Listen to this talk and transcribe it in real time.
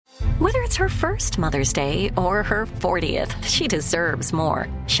Whether it's her first Mother's Day or her 40th, she deserves more.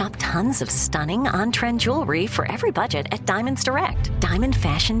 Shop tons of stunning on-trend jewelry for every budget at Diamonds Direct. Diamond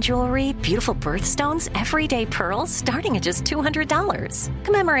fashion jewelry, beautiful birthstones, everyday pearls starting at just $200.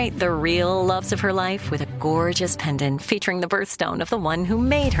 Commemorate the real loves of her life with a gorgeous pendant featuring the birthstone of the one who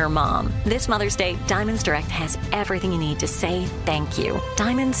made her mom. This Mother's Day, Diamonds Direct has everything you need to say thank you.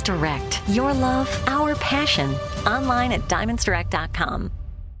 Diamonds Direct. Your love, our passion. Online at diamondsdirect.com.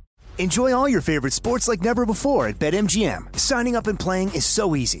 Enjoy all your favorite sports like never before at BetMGM. Signing up and playing is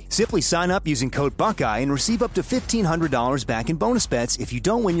so easy. Simply sign up using code Buckeye and receive up to $1,500 back in bonus bets if you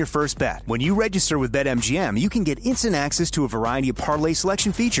don't win your first bet. When you register with BetMGM, you can get instant access to a variety of parlay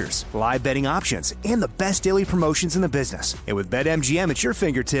selection features, live betting options, and the best daily promotions in the business. And with BetMGM at your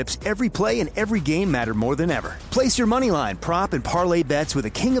fingertips, every play and every game matter more than ever. Place your moneyline, prop, and parlay bets with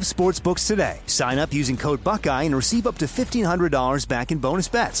the king of sportsbooks today. Sign up using code Buckeye and receive up to $1,500 back in bonus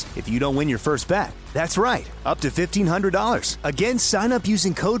bets if you don't win your first bet. That's right, up to $1,500. Again, sign up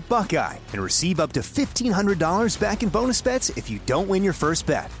using code Buckeye and receive up to $1,500 back in bonus bets if you don't win your first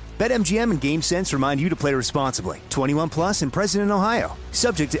bet. BetMGM and GameSense remind you to play responsibly. 21 plus and present in Ohio.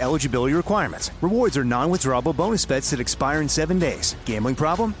 Subject to eligibility requirements. Rewards are non-withdrawable bonus bets that expire in 7 days. Gambling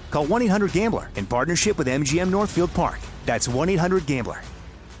problem? Call 1-800-GAMBLER in partnership with MGM Northfield Park. That's 1-800-GAMBLER.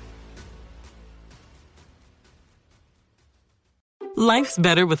 Life's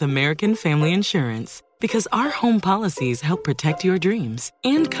better with American Family Insurance because our home policies help protect your dreams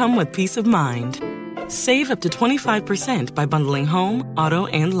and come with peace of mind. Save up to 25% by bundling home, auto,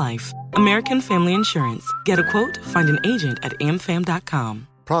 and life. American Family Insurance. Get a quote, find an agent at amfam.com.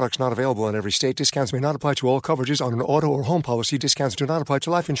 Products not available in every state. Discounts may not apply to all coverages on an auto or home policy. Discounts do not apply to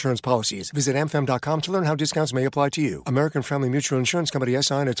life insurance policies. Visit amfam.com to learn how discounts may apply to you. American Family Mutual Insurance Company,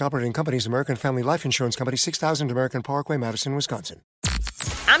 SI, and its operating companies, American Family Life Insurance Company, 6000 American Parkway, Madison, Wisconsin.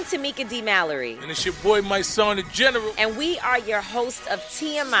 I'm Tamika D. Mallory. And it's your boy, my son, the General. And we are your hosts of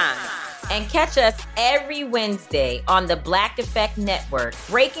TMI. And catch us every Wednesday on the Black Effect Network,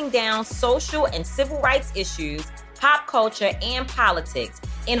 breaking down social and civil rights issues, pop culture, and politics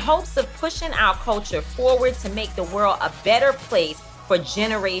in hopes of pushing our culture forward to make the world a better place for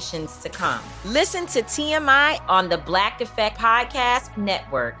generations to come. Listen to TMI on the Black Effect Podcast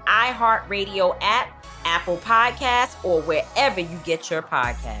Network, iHeartRadio app, Apple Podcasts, or wherever you get your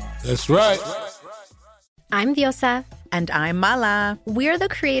podcasts. That's right. I'm Diosa. And I'm Mala. We're the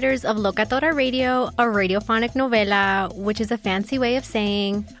creators of Locatora Radio, a radiophonic novela, which is a fancy way of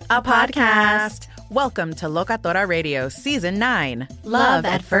saying a podcast. Welcome to Locatora Radio Season 9. Love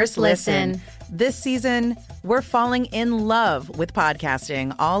at First Listen. This season, we're falling in love with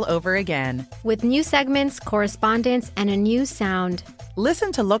podcasting all over again. With new segments, correspondence, and a new sound.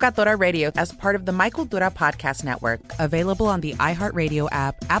 Listen to Locatora Radio as part of the My Cultura Podcast Network. Available on the iHeartRadio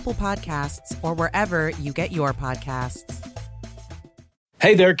app, Apple Podcasts, or wherever you get your podcasts.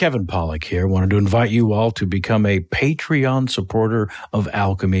 Hey there, Kevin Pollak here. Wanted to invite you all to become a Patreon supporter of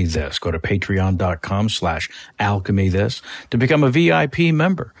Alchemy This. Go to patreon.com/alchemythis to become a VIP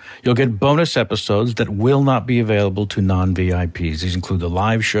member. You'll get bonus episodes that will not be available to non-VIPs. These include the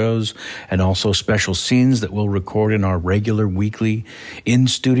live shows and also special scenes that we'll record in our regular weekly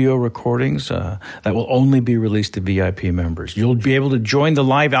in-studio recordings that will only be released to VIP members. You'll be able to join the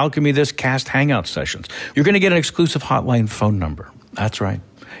live Alchemy This cast hangout sessions. You're going to get an exclusive hotline phone number. That's right.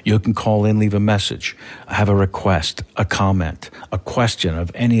 You can call in, leave a message, have a request, a comment, a question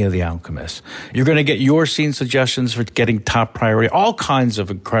of any of the alchemists. You're going to get your scene suggestions for getting top priority, all kinds of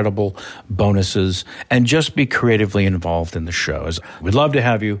incredible bonuses, and just be creatively involved in the show. We'd love to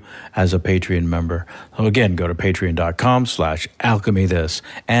have you as a Patreon member. So again, go to patreon.com/alchemythis,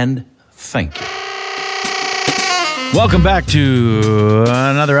 and thank you. Welcome back to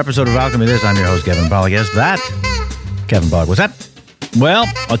another episode of Alchemy This. I'm your host, Kevin Pollak. Yes, that Kevin Pollak. What's that? Well,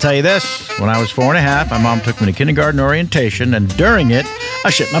 I'll tell you this. When I was 4.5, my mom took me to kindergarten orientation, and during it, I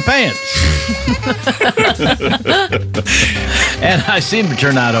shit my pants. And I seem to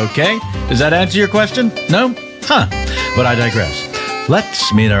turn out okay. Does that answer your question? No? Huh. But I digress.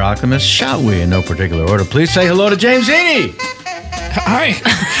 Let's meet our alchemists, shall we? In no particular order. Please say hello to James Heaney. Hi.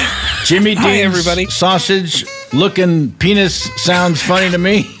 Jimmy Dean's Hi, everybody. sausage-looking penis sounds funny to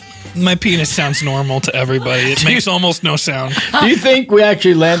me. My penis sounds normal to everybody. It makes almost no sound. Do you think we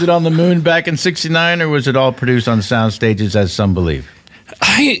actually landed on the moon back in '69, or was it all produced on sound stages, as some believe?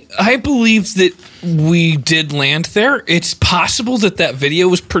 I believe that we did land there. It's possible that video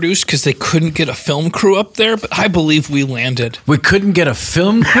was produced because they couldn't get a film crew up there, but I believe we landed. We couldn't get a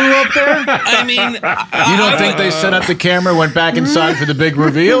film crew up there? I mean... You don't think they set up the camera, went back inside for the big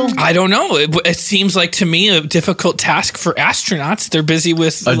reveal? I don't know. It seems like, to me, a difficult task for astronauts. They're busy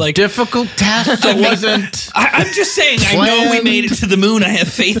with... A difficult task that wasn't... I'm just saying, planned. I know we made it to the moon. I have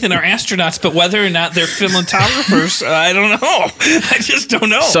faith in our astronauts, but whether or not they're filmographers, I don't know. I just don't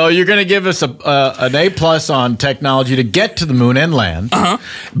know. So you're going to give us an A+ on technology to get to the moon and land,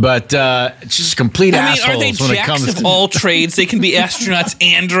 but it's just complete assholes are they when it comes of all trades? They can be astronauts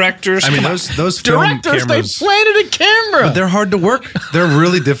and directors. I mean, those film directors, cameras, they planted a camera. But they're hard to work. They're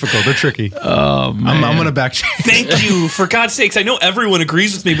really difficult. They're tricky. Oh, man. I'm going to back check. Thank you. For God's sakes, I know everyone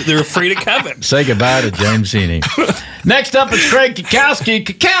agrees with me, but they're afraid of Kevin. Say goodbye to James Heaney. Next up, it's Craig Kikowski.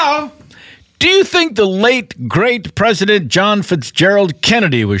 Cacao, do you think the late, great President John Fitzgerald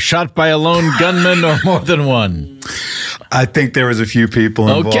Kennedy was shot by a lone gunman or more than one? I think there was a few people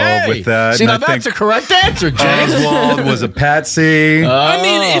involved with that. See, now that's a correct answer, James. Oswald was a patsy. I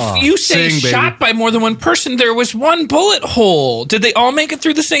mean, if you say shot by more than one person, there was one bullet hole. Did they all make it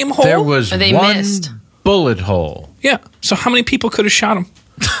through the same hole? There was one bullet hole. Yeah. So how many people could have shot him?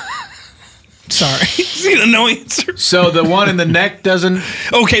 Sorry. No answer. So the one in the neck doesn't...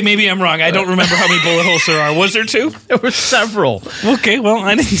 Okay, maybe I'm wrong. I don't remember how many bullet holes there are. Was there two? There were several. Okay, well,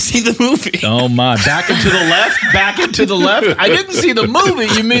 I didn't see the movie. Oh, my. Back and to the left? Back and to the left? I didn't see the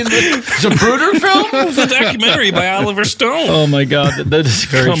movie. You mean the Zapruder film? The documentary by Oliver Stone. Oh, my God. That is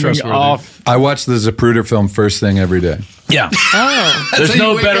very coming off. I watch the Zapruder film first thing every day. Yeah. Oh. There's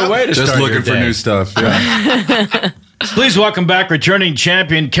no better way to just start looking for new stuff. Yeah. Please welcome back returning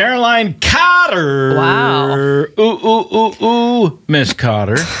champion Caroline Cotter. Wow. Ooh, Miss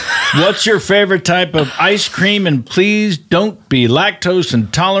Cotter. What's your favorite type of ice cream? And please don't be lactose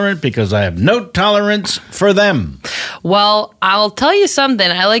intolerant because I have no tolerance for them. Well, I'll tell you something.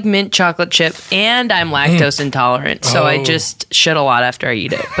 I like mint chocolate chip and I'm lactose intolerant. So I just shit a lot after I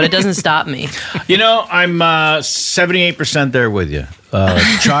eat it. But it doesn't stop me. You know, I'm 78% there with you.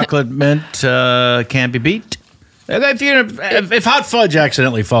 Chocolate mint can't be beat. If hot fudge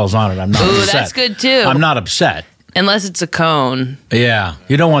accidentally falls on it, I'm not upset. That's good too. I'm not upset. Unless it's a cone. Yeah,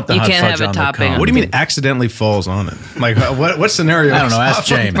 you don't want the hot can't fudge have a on topping. the cone. What do you mean accidentally falls on it? Like, what scenario? I don't know. Ask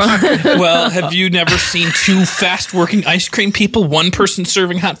James. Well, have you never seen two fast-working ice cream people? One person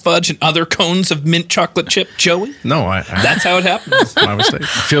serving hot fudge and other cones of mint chocolate chip, Joey? No, That's how it happens. My mistake.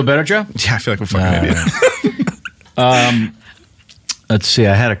 Feel better, Joe? Yeah, I feel like a fucking idiot. Let's see.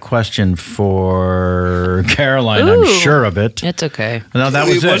 I had a question for Caroline. I'm sure of it. It's okay. No, that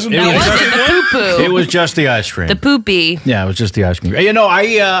was it. The poo-poo. It was just the ice cream. The poopy. Yeah, it was just the ice cream. You know,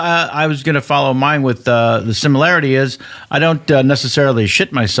 I was going to follow mine with the similarity is I don't necessarily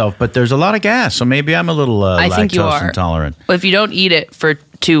shit myself, but there's a lot of gas, so maybe I'm a little I think you lactose are. intolerant. Well, if you don't eat it for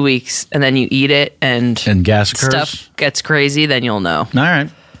 2 weeks and then you eat it and gas occurs? stuff gets crazy, then you'll know. All right.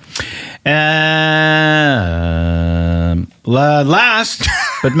 Last,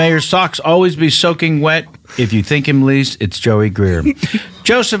 but may your socks always be soaking wet. If you think him least, it's Joey Greer.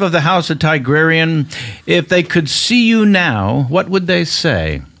 Joseph of the House of Tigrarian, if they could see you now, what would they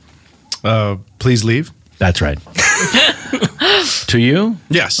say? Please leave. That's right. To you?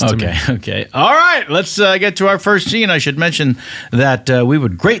 Yes. To me. Okay. All right. Let's get to our first scene. I should mention that we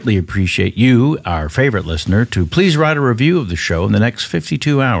would greatly appreciate you, our favorite listener, to please write a review of the show in the next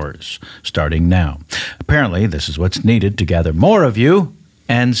 52 hours, starting now. Apparently, this is what's needed to gather more of you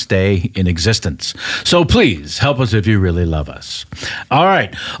and stay in existence. So please help us if you really love us. All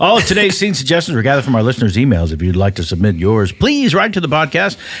right. All of today's scene suggestions were gathered from our listeners' emails. If you'd like to submit yours, please write to the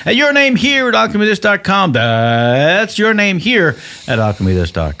podcast at yournamehere@alchemythis.com. That's your name here at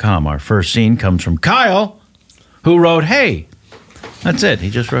alchemythis.com. Our first scene comes from Kyle, who wrote, hey. That's it. He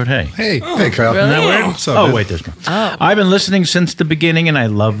just wrote, hey. Hey, Kyle. Really? Isn't that weird? What's up, dude? Wait, there's more. I've been listening since the beginning, and I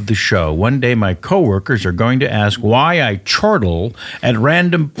love the show. One day, my coworkers are going to ask why I chortle at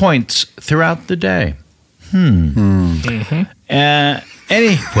random points throughout the day. Anyway,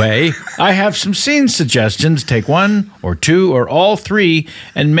 I have some scene suggestions. Take one or two or all three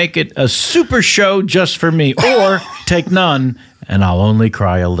and make it a super show just for me. Or take none, and I'll only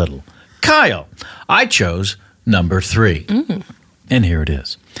cry a little. Kyle, I chose number 3. And here it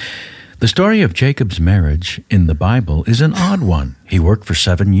is. The story of Jacob's marriage in the Bible is an odd one. He worked for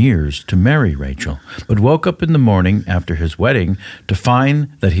 7 years to marry Rachel, but woke up in the morning after his wedding to find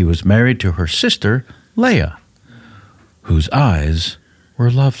that he was married to her sister, Leah, whose eyes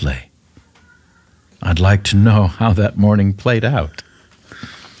were lovely. I'd like to know how that morning played out.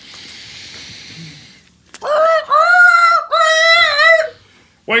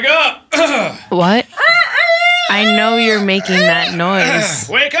 Wake up! What? I know you're making that noise.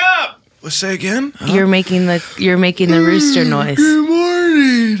 Wake up! Let's say again. You're making the rooster noise. Good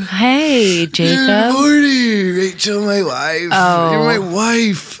morning. Hey, Jacob. Good morning, Rachel, my wife. Oh. You're my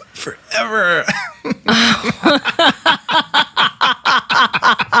wife forever.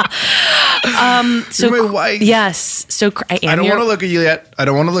 So You're my wife. Yes. So I don't want to look at you yet. I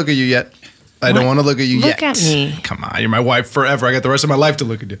don't want to look at you yet. I don't want to look at you yet. Look at me. Come on, you're my wife forever. I got the rest of my life to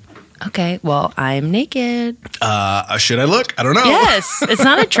look at you. Okay, well, I'm naked. Should I look? I don't know. Yes, it's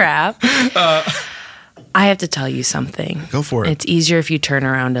not a trap. I have to tell you something. Go for it. It's easier if you turn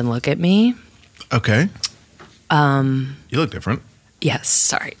around and look at me. Okay. You look different. Yes,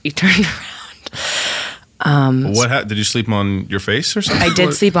 sorry. You turned around. Did you sleep on your face or something? I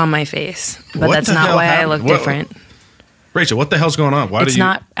did sleep on my face, but What that's the not hell why I happened? look What- different. Rachel, what the hell's going on? Why It's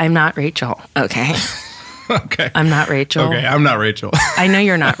not. I'm not Rachel. Okay. Okay. I'm not Rachel. Okay, I'm not Rachel. I know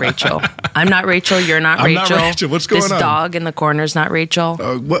you're not Rachel. I'm not Rachel. You're not I'm Rachel. not Rachel. What's going this on? This dog in the corner's not Rachel.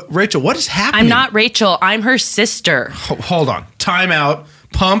 Rachel, what is happening? I'm not Rachel. I'm her sister. Hold on. Time out.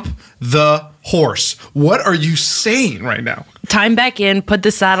 Pump the horse. What are you saying right now? Time back in, put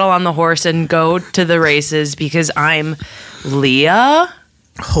the saddle on the horse, and go to the races because I'm Leah.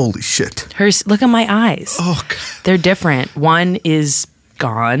 Holy shit. Look at my eyes. Oh, God. They're different. One is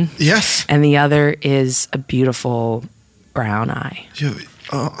gone. Yes. And the other is a beautiful brown eye.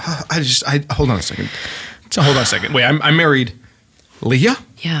 Hold on a second. Hold on a second. Wait, I'm married. Leah?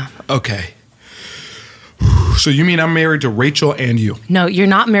 Yeah. Okay. So you mean I'm married to Rachel and you? No, you're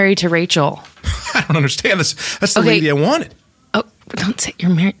not married to Rachel. I don't understand this. That's the Okay. lady I wanted. Oh, don't say you're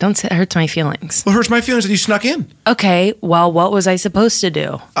married. Don't say it hurts my feelings. Well, it hurts my feelings that you snuck in. Okay, well, what was I supposed to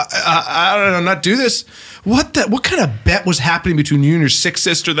do? I don't know, not do this. What kind of bet was happening between you and your sick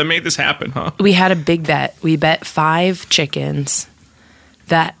sister that made this happen, huh? We had a big bet. We bet 5 chickens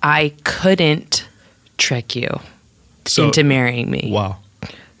that I couldn't trick you into marrying me. Wow.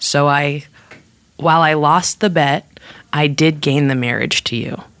 So while I lost the bet, I did gain the marriage to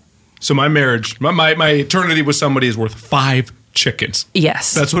you. So my marriage, my eternity with somebody is worth 5 chickens.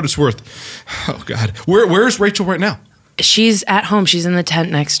 Yes. That's what it's worth. Oh, God. Where's Rachel right now? She's at home. She's in the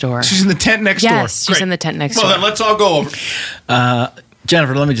tent next door. She's in the tent next door? Yes, she's Great. in the tent next Well, door. then let's all go over.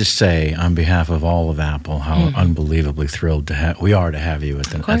 Jennifer, let me just say on behalf of all of Apple how unbelievably thrilled we are to have you at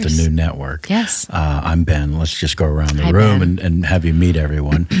the new network. Yes. I'm Ben. Let's just go around the Hi, room Ben. and have you meet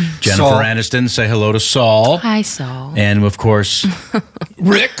everyone. Jennifer Saul. Aniston, say hello to Saul. Hi, Saul. And of course,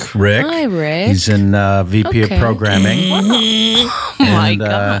 Rick. Hi, Rick. He's in VP of Programming. Oh, my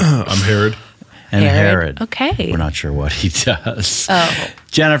God. I'm Herod. And Herod. Okay. We're not sure what he does. Oh.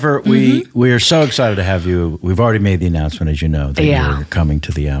 Jennifer, we are so excited to have you. We've already made the announcement, as you know, that you're coming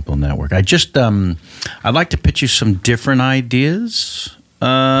to the Apple Network. I'd like to pitch you some different ideas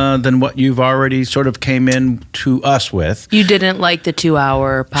than what you've already sort of came in to us with. You didn't like the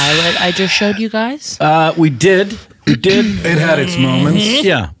 2-hour pilot I just showed you guys? We did. It had its moments.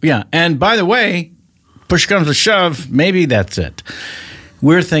 Yeah. And by the way, push comes to shove, maybe that's it.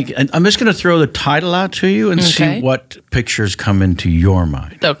 We're thinking, and I'm just going to throw the title out to you and see what pictures come into your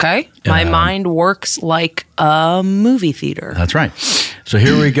mind. Okay. My mind works like a movie theater. That's right. So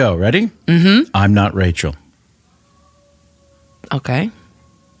here we go. Ready? Mm-hmm. I'm not Rachel. Okay.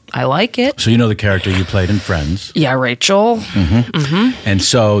 I like it. So you know the character you played in Friends. Yeah, Rachel. Mm-hmm. Mm-hmm. And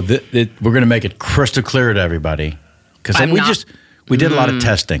so we're going to make it crystal clear to everybody. Because we did a lot of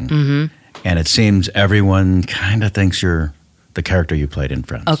testing. Mm-hmm. And it seems everyone kind of thinks you're the character you played in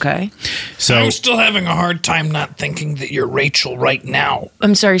Friends. Okay. So I'm still having a hard time not thinking that you're Rachel right now.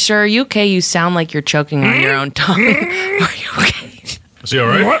 I'm sorry, sir. Are you okay? You sound like you're choking on your own tongue. Are you okay? Is he all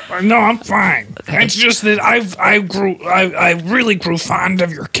right? What? No, I'm fine. Okay. It's just that I really grew fond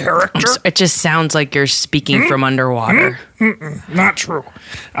of your character. It just sounds like you're speaking from underwater. Not true.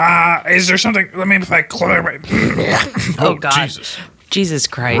 Is there something? Let me if I clear. Oh God. Jesus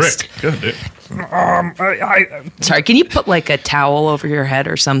Christ. Rick. Good. Sorry, can you put like a towel over your head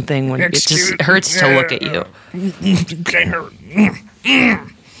or something when it just hurts to look at you? Can't hurt.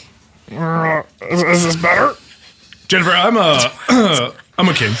 Is this better? Jennifer, I'm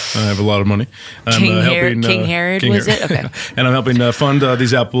a king. I have a lot of money. I'm King Herod, was it? Okay. And I'm helping fund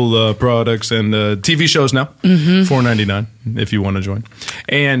these Apple products and TV shows now. Mm-hmm. $4.99 if you want to join.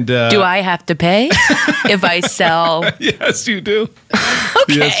 And do I have to pay if I sell? Yes, you do.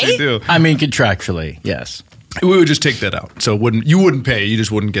 Okay. Yes, you do. I mean, contractually, yes. We would just take that out. So you wouldn't pay. You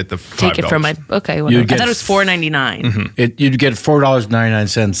just wouldn't get the $5. Take it from my whatever. I thought it was $4.99. Mm-hmm. You'd get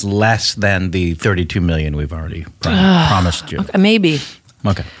 $4.99 less than the $32 million we've already promised you. Okay, maybe.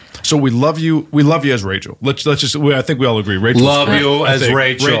 Okay. So we love you. We love you as Rachel. Let's just. I think we all agree. Rachel. Love you as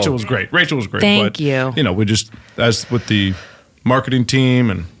Rachel. Rachel was great. Rachel was great. Thank you. You know, we just as with the marketing team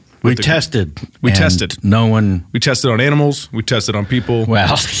and. We tested. We tested. No one. We tested on animals. We tested on people.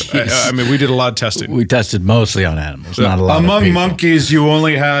 Well, I mean, we did a lot of testing. We tested mostly on animals, not a lot Among of people. monkeys, you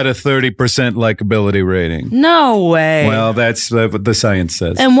only had a 30% likability rating. No way. Well, that's what the science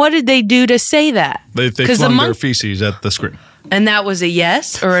says. And what did they do to say that? They flung their feces at the screen. And that was a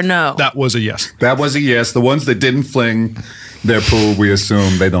yes or a no? That was a yes. That was a yes. The ones that didn't fling their poo, we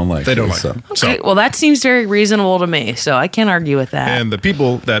assume they don't like. They don't it, like it. Okay, well, that seems very reasonable to me, so I can't argue with that. And the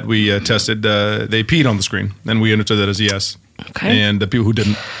people that we tested, they peed on the screen, and we understood that as a yes. Okay. And the people who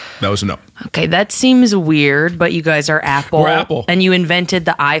didn't, that was a no. Okay, that seems weird, but you guys are Apple. We're Apple. And you invented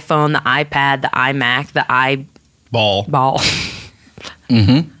the iPhone, the iPad, the iMac, the Ball.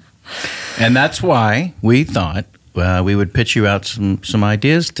 Mm-hmm. And that's why we thought we would pitch you out some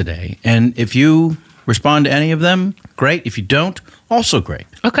ideas today. And if you respond to any of them, great. If you don't, also great.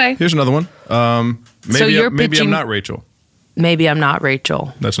 Okay. Here's another one. Maybe I'm pitching- not Rachel. Maybe I'm not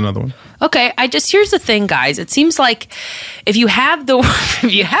Rachel. That's another one. Okay, here's the thing, guys. It seems like if you have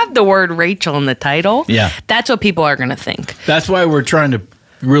the word Rachel in the title, that's what people are going to think. That's why we're trying to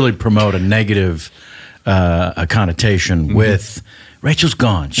really promote a negative connotation with Rachel's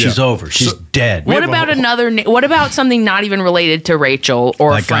gone. She's over. She's dead. What about what about something not even related to Rachel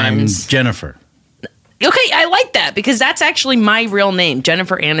or like friends? I'm Jennifer. Okay, I like that because that's actually my real name,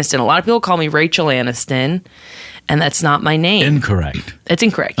 Jennifer Aniston. A lot of people call me Rachel Aniston, and that's not my name. Incorrect. It's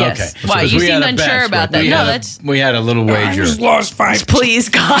incorrect, yes. Okay. Why? So You we seemed had a unsure bet, about Rick. that. We had a little wager. I just lost 5. Please,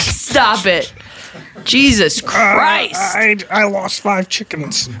 God, stop it. Jesus Christ. I lost 5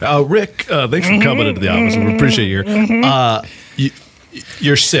 chickens. Rick, thanks for coming into the office. We appreciate you.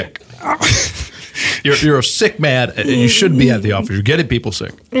 You're sick. You're a sick man, and you shouldn't be at the office. You're getting people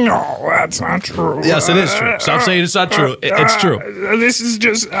sick. No, that's not true. Yes, it is true. Stop saying it's not true. It's true. This is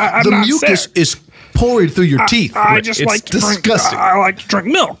just I'm The not mucus sick. is pouring through your teeth. I Rick. just It's like to disgusting. drink. I like to drink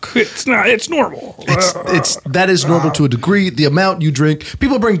milk. It's normal. That is normal to a degree. The amount you drink.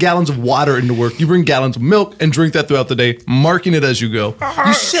 People bring gallons of water into work. You bring gallons of milk and drink that throughout the day, marking it as you go.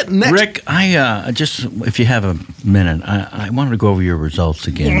 You sit next. Rick, I just, if you have a minute, I wanted to go over your results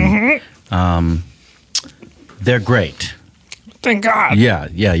again. They're great. Thank God.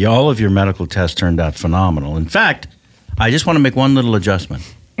 Yeah. All of your medical tests turned out phenomenal. In fact, I just want to make one little adjustment,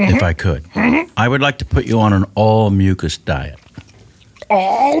 if I could. I would like to put you on an all mucus diet.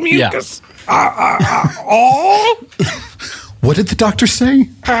 All mucus. All. What did the doctor say?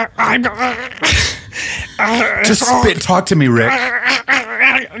 Just spit. Talk to me, Rick.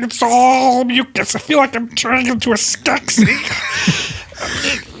 It's all mucus. I feel like I'm turning into a Skeksis.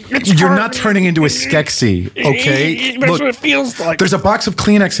 You're not turning into a Skeksis, okay? That's what it feels like. There's a box of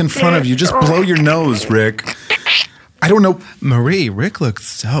Kleenex in front of you. Just blow your nose, Rick. I don't know. Marie, Rick looks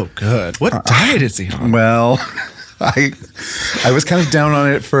so good. What diet is he on? Well, I was kind of down on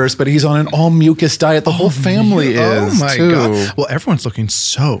it at first, but he's on an all mucus diet. The whole family is. Oh my too. God. Well, everyone's looking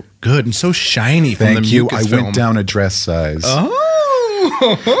so good and so shiny from the Thank you. mucus I film. went down a dress size. Oh.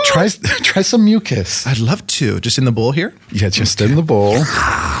 Try some mucus. I'd love to. Just in the bowl here? Yeah, just in the bowl.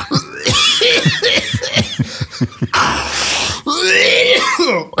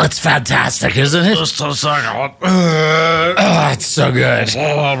 That's fantastic, isn't it? It's so good. It's so good.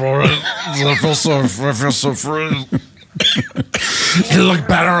 I feel so free. You look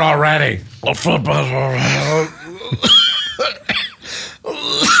better already. I feel better already.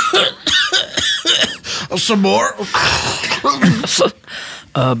 Some more?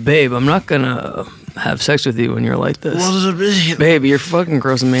 Babe, I'm not gonna have sex with you when you're like this. What does it mean? Babe, you're fucking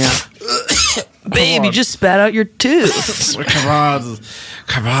grossing me out. Babe, you just spat out your tooth.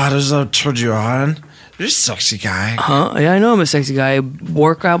 Come on, does that turn you on? You're a sexy guy. Huh? Yeah, I know I'm a sexy guy. I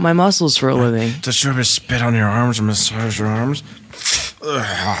work out my muscles for a living. Does you ever spit on your arms and massage your arms?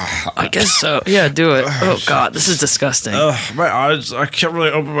 I guess so. Yeah, do it. Oh, God, this is disgusting. My eyes, I can't really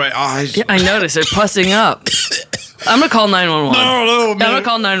open my eyes. Yeah, I noticed. They're pussing up. I'm going to call 911. No, I'm going to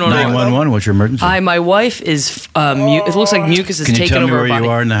call 911. 911, what's your emergency? Hi, my wife is, it looks like mucus is Can you taking tell me over where her body. you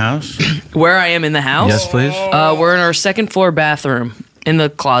are in the house? Where I am in the house? Yes, please. We're in our second floor bathroom. In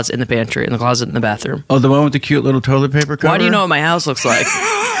the closet, in the pantry, in the closet, in the bathroom. Oh, the one with the cute little toilet paper cover? Why do you know what my house looks like?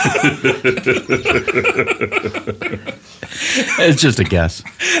 It's just a guess.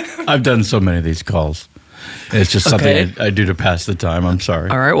 I've done so many of these calls. It's just something I do to pass the time. I'm sorry.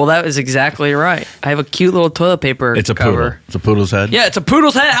 All right, well, that is exactly right. I have a cute little toilet paper It's a cover. poodle. It's a poodle's head? Yeah, it's a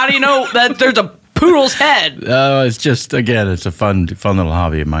poodle's head. How do you know that there's a poodle's head. It's just, again, it's a fun little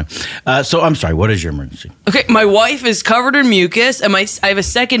hobby of mine. So I'm sorry, what is your emergency? Okay, my wife is covered in mucus, and I have a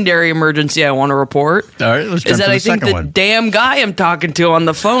secondary emergency I want to report. All right, let's jump Is that to the I think second the one. damn guy I'm talking to on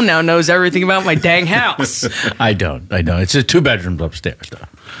the phone now knows everything about my dang house. I don't. It's 2 bedrooms upstairs, though.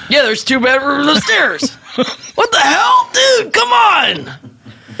 Yeah, there's 2 bedrooms upstairs. What the hell, dude? Come on.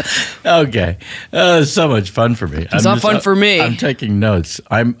 Okay, so much fun for me. It's not fun for me. I'm taking notes.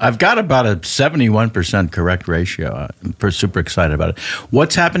 I've got about a 71% correct ratio. I'm super excited about it.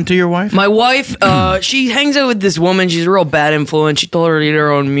 What's happened to your wife? My wife, she hangs out with this woman. She's a real bad influence. She told her to eat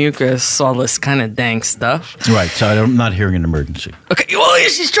her own mucus, all this kind of dang stuff. Right, so I'm not hearing an emergency. Okay, well,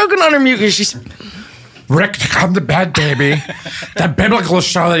 she's choking on her mucus. She's... Rick, come to bed, baby. That biblical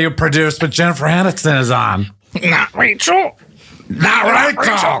show that you produced with Jennifer Aniston is on. Not Rachel. Not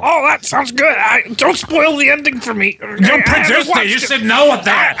Rachel. Oh, that sounds good. Don't spoil the ending for me. You produced it. You should know what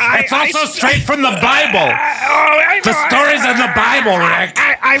that. It's also straight from the Bible. The stories in the Bible, Rick.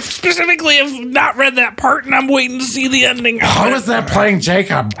 I specifically have not read that part, and I'm waiting to see the ending. Who is that playing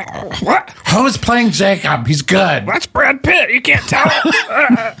Jacob? What? Who is playing Jacob? He's good. That's Brad Pitt. You can't tell.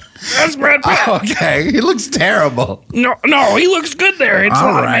 That's Brad Pitt. Okay, he looks terrible. No, he looks good there. It's a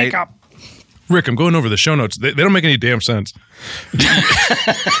lot of makeup. Rick, I'm going over the show notes. They don't make any damn sense.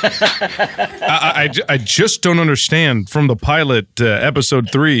 I just don't understand from the pilot episode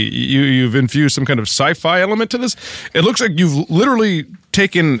 3. You've infused some kind of sci-fi element to this. It looks like you've literally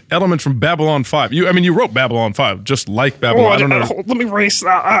taken elements from Babylon 5. You wrote Babylon 5 just like Babylon. I don't know. Let me erase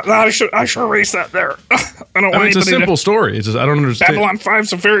that. I should erase that there. It's a simple story. It's just, I don't understand. Babylon 5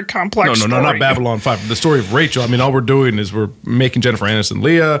 is a very complex story. No, not Babylon 5. The story of Rachel. All we're doing is we're making Jennifer Aniston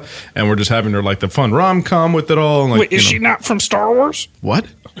Leah, and we're just having her like the fun rom-com with it all. And, Wait, is she not from Star Wars? What?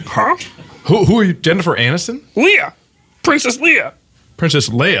 Huh? Who are you? Jennifer Aniston? Leah. Princess Leia. Princess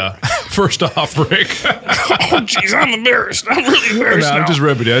Leia. First off, Rick. Oh, jeez, I'm embarrassed. I'm really embarrassed now. I'm just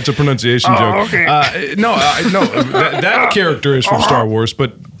ripping you. It's a pronunciation joke. Okay. No. That character is from Star Wars,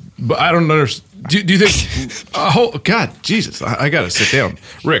 but I don't understand. Do you think? Oh God, Jesus! I gotta sit down,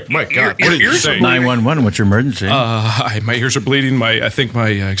 Rick. My God, what are you saying? 911. What's your emergency? My ears are bleeding. I think my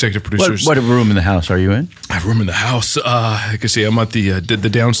executive producers. What room in the house are you in? I have a room in the house. I can see I'm at the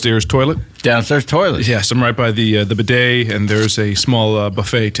downstairs toilet. Downstairs toilet. Yes, I'm right by the bidet, and there's a small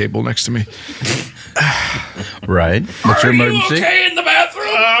buffet table next to me. Right. What's your emergency? Are you okay in the bathroom?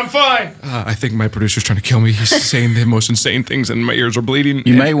 I'm fine. I think my producer's trying to kill me. He's saying the most insane things, and my ears are bleeding.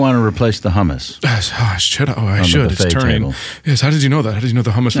 You may want to replace the hummus. I should. I should. It's turning. Table. Yes. How did you know that? How did you know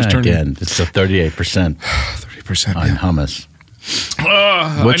the hummus was turning? Again, it's a 38%. 30% on hummus.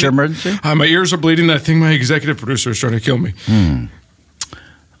 What's your emergency? My ears are bleeding. I think my executive producer is trying to kill me.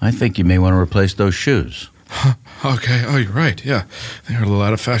 I think you may want to replace those shoes. Okay. Oh, you're right. Yeah. They're a little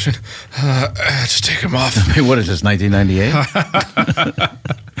out of fashion. Just take them off. What is this, 1998?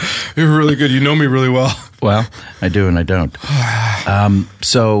 You're really good. You know me really well. Well, I do and I don't.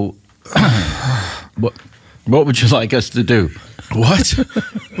 So, what would you like us to do? What?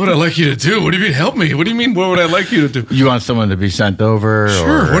 What would I like you to do? What do you mean help me? What do you mean what would I like you to do? You want someone to be sent over?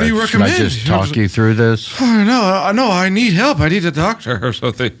 Sure. Or what do you recommend? Should I just talk you through this? Oh, no, I need help. I need a doctor or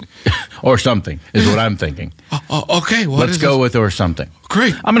something. Or something is what I'm thinking. Okay. Let's go with or something.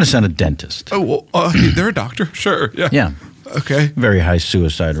 Great. I'm going to send a dentist. Oh, well, they're a doctor? Sure. Yeah. Yeah. Okay. Very high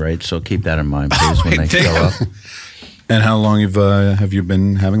suicide rate, so keep that in mind, please, when they show up. And how long have you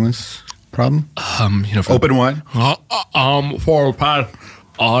been having this problem? Open wide? For the past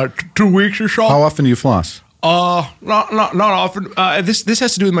 2 weeks or so. How often do you floss? Not often. This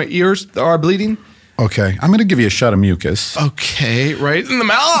has to do with my ears that are bleeding. Okay, I'm going to give you a shot of mucus. Okay, right in the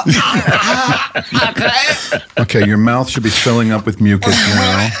mouth. Okay. Okay, your mouth should be filling up with mucus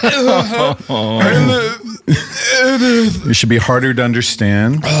now. It should be harder to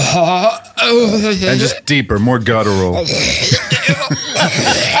understand. And just deeper, more guttural.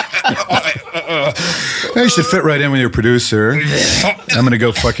 You should fit right in with your producer. I'm going to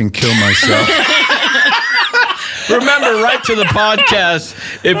go fucking kill myself. Remember, write to the podcast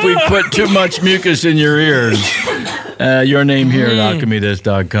if we put too much mucus in your ears. Your name here at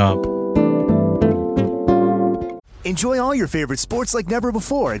alchemythis.com. Enjoy all your favorite sports like never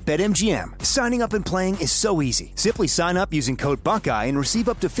before at BetMGM. Signing up and playing is so easy. Simply sign up using code Buckeye and receive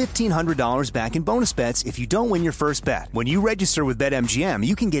up to $1,500 back in bonus bets if you don't win your first bet. When you register with BetMGM,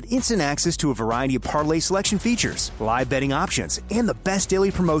 you can get instant access to a variety of parlay selection features, live betting options, and the best daily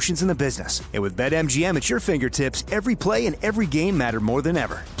promotions in the business. And with BetMGM at your fingertips, every play and every game matter more than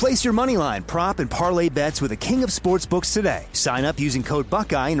ever. Place your moneyline, prop, and parlay bets with the king of sportsbooks today. Sign up using code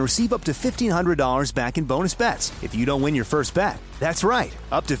Buckeye and receive up to $1,500 back in bonus bets. If you you don't win your first bet. That's right,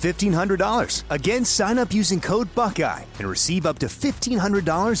 up to $1,500. Again, sign up using code Buckeye and receive up to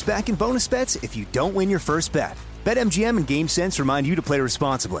 $1,500 back in bonus bets if you don't win your first bet. BetMGM and GameSense remind you to play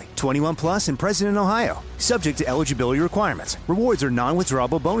responsibly. 21 plus and present in Ohio. Subject to eligibility requirements. Rewards are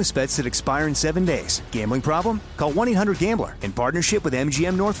non-withdrawable bonus bets that expire in 7 days. Gambling problem? Call 1-800-GAMBLER in partnership with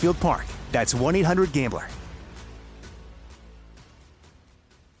MGM Northfield Park. That's 1-800-GAMBLER.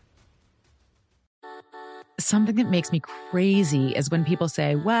 Something that makes me crazy is when people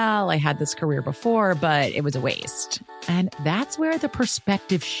say, well, I had this career before, but it was a waste. And that's where the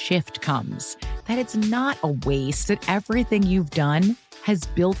perspective shift comes. That it's not a waste, that everything you've done has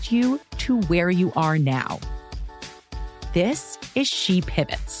built you to where you are now. This is She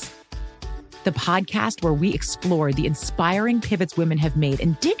Pivots, the podcast where we explore the inspiring pivots women have made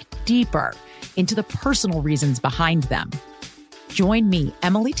and dig deeper into the personal reasons behind them. Join me,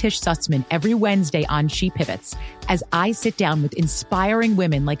 Emily Tish Sussman, every Wednesday on She Pivots as I sit down with inspiring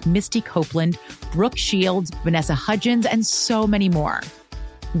women like Misty Copeland, Brooke Shields, Vanessa Hudgens, and so many more.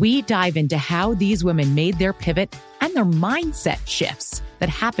 We dive into how these women made their pivot and their mindset shifts that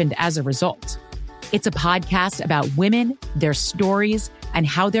happened as a result. It's a podcast about women, their stories, and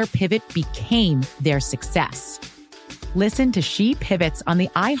how their pivot became their success. Listen to She Pivots on the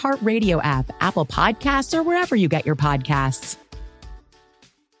iHeartRadio app, Apple Podcasts, or wherever you get your podcasts.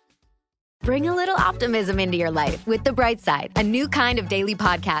 Bring a little optimism into your life with The Bright Side, a new kind of daily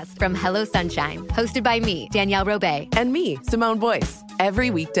podcast from Hello Sunshine, hosted by me, Danielle Robay. And me, Simone Boyce. Every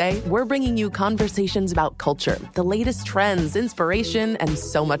weekday, we're bringing you conversations about culture, the latest trends, inspiration, and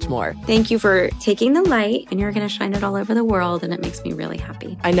so much more. Thank you for taking the light, and you're going to shine it all over the world, and it makes me really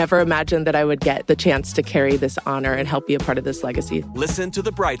happy. I never imagined that I would get the chance to carry this honor and help be a part of this legacy. Listen to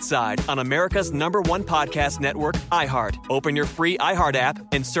The Bright Side on America's #1 podcast network, iHeart. Open your free iHeart app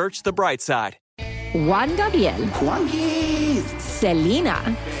and search The Bright Side. Juan Gabriel, Juanquis,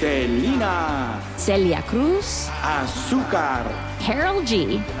 Selena, Celia Cruz, Azúcar, Karol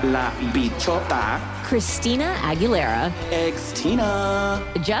G, La Bichota, Christina Aguilera,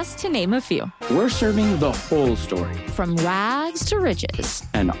 Xtina, just to name a few. We're serving the whole story. From rags to riches.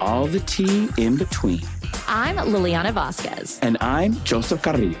 And all the tea in between. I'm Liliana Vasquez. And I'm Joseph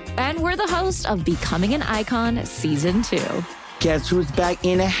Carrillo. And we're the host of Becoming an Icon Season 2. Guess who's back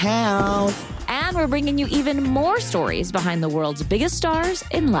in the house? And we're bringing you even more stories behind the world's biggest stars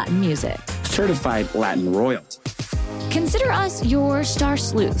in Latin music. Certified Latin royalty. Consider us your star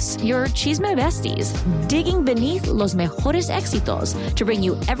sleuths, your chisme besties, digging beneath los mejores éxitos to bring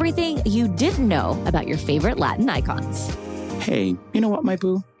you everything you didn't know about your favorite Latin icons. Hey, you know what, my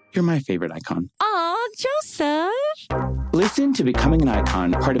boo? You're my favorite icon. Aw, Joseph. Listen to Becoming an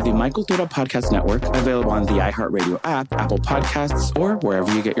Icon, part of the Michael Dura Podcast Network, available on the iHeartRadio app, Apple Podcasts, or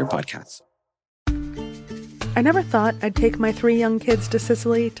wherever you get your podcasts. I never thought I'd take my 3 young kids to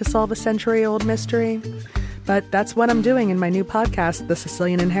Sicily to solve a century-old mystery. But that's what I'm doing in my new podcast, The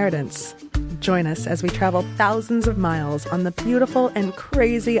Sicilian Inheritance. Join us as we travel thousands of miles on the beautiful and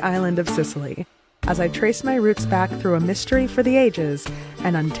crazy island of Sicily, as I trace my roots back through a mystery for the ages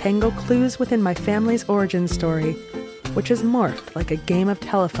and untangle clues within my family's origin story, which has morphed like a game of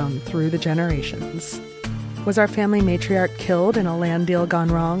telephone through the generations. Was our family matriarch killed in a land deal gone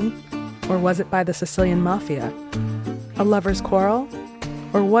wrong? Or was it by the Sicilian mafia? A lover's quarrel?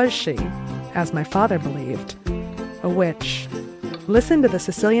 Or was she, as my father believed, a witch? Listen to The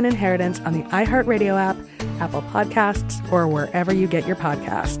Sicilian Inheritance on the iHeartRadio app, Apple Podcasts, or wherever you get your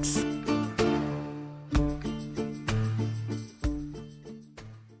podcasts.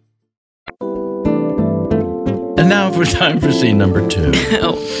 And now for time for scene number 2.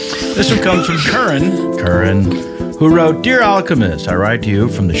 This one comes from Curran, who wrote, Dear Alchemist, I write to you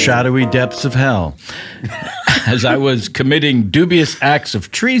from the shadowy depths of hell. As I was committing dubious acts of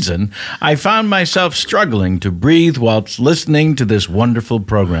treason, I found myself struggling to breathe whilst listening to this wonderful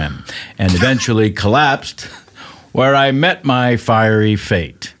program, and eventually collapsed where I met my fiery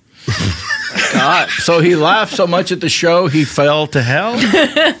fate. God. So he laughed so much at the show, he fell to hell?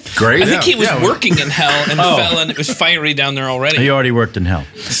 Great. I think he was working in hell and fell, and it was fiery down there already. He already worked in hell.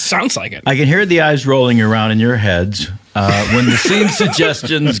 Sounds like it. I can hear the eyes rolling around in your heads when the scene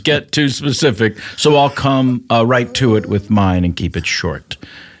suggestions get too specific, so I'll come right to it with mine and keep it short.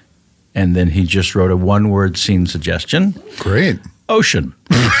 And then he just wrote a one-word scene suggestion. Great. Ocean.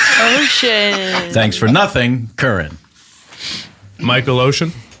 Ocean. Thanks for nothing, Curran. Michael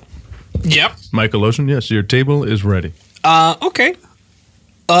Ocean? Yep. Michael Ocean, yes, your table is ready. Okay.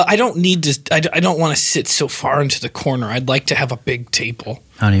 I don't need to. I don't want to sit so far into the corner. I'd like to have a big table.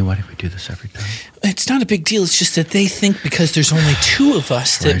 Honey, why do we do this every time? It's not a big deal. It's just that they think because there's only two of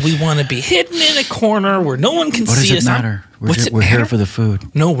us that we want to be hidden in a corner where no one can What see does us. it matter? We're here for the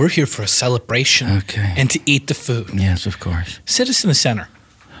food. No, we're here for a celebration. Okay. And to eat the food. Yes, of course. Sit us in the center.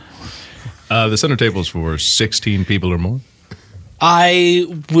 The center table is for 16 people or more. I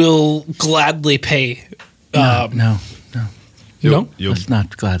will gladly pay. No. No? Let's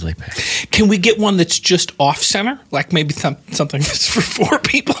not gladly pay. Can we get one that's just off center? Like maybe something that's for 4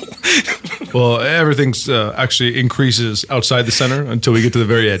 people? Well, everything's actually increases outside the center until we get to the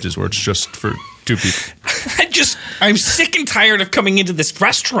very edges where it's just for 2 people. I'm sick and tired of coming into this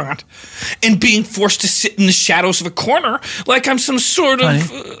restaurant and being forced to sit in the shadows of a corner like I'm some sort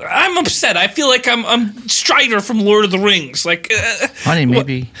of. I'm upset. I feel like I'm Strider from Lord of the Rings. Like, honey,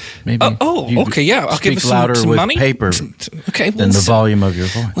 maybe. Okay, yeah. I'll give us louder some with money. Paper. Okay, than the volume of your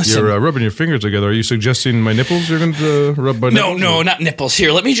voice. Listen. You're rubbing your fingers together. Are you suggesting my nipples? You're going to rub my nipples? No, not nipples.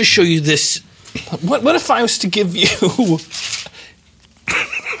 Here, let me just show you this. What if I was to give you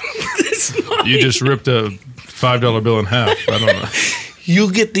this money? You just ripped a $5 bill in half. I don't know.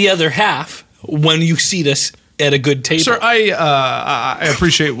 You'll get the other half when you seat us at a good table. Sir, I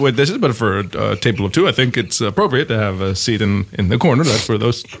appreciate what this is, but for a table of 2, I think it's appropriate to have a seat in the corner. That's for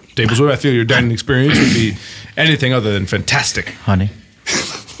those tables where I feel your dining experience would be anything other than fantastic. Honey.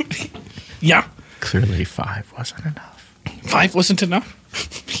 Yeah. Clearly 5 wasn't enough. 5 wasn't enough?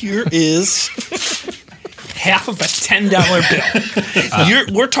 Here is half of a $10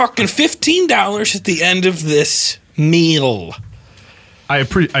 bill. We're talking $15 at the end of this meal. I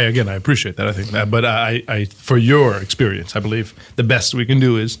appreciate that. I think that, but I for your experience, I believe the best we can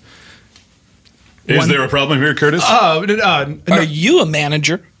do is. Is there a problem here, Curtis? Are you a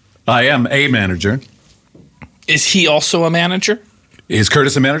manager? I am a manager. Is he also a manager? Is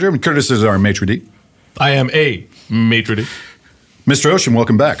Curtis a manager? I mean, Curtis is our maitre d'. I am a maitre d'. Mr. Ocean,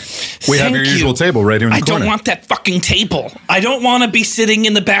 welcome back. We have your usual table right here in the corner. I don't want that fucking table. I don't want to be sitting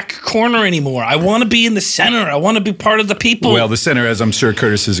in the back corner anymore. I want to be in the center. I want to be part of the people. Well, the center, as I'm sure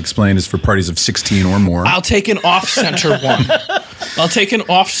Curtis has explained, is for parties of 16 or more. I'll take an off-center one. I'll take an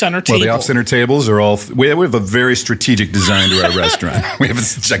off-center table. Well, the off-center tables are all... We have a very strategic design to our restaurant. We have a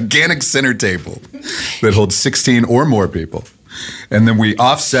gigantic center table that holds 16 or more people. And then we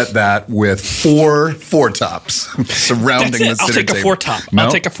offset that with 4 tops surrounding the center table. I'll take a 4-top. No?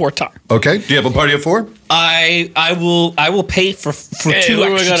 I'll take a 4-top. Okay. Do you have a party of 4? I will pay for 2 extra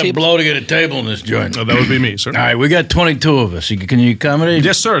tables. We got to blow to get a table in this joint. Oh, that would be me, sir. All right, we got 22 of us. Can you accommodate?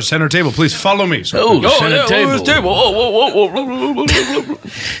 Yes, sir. Center table. Please follow me, sir. Oh, center table. Whoa.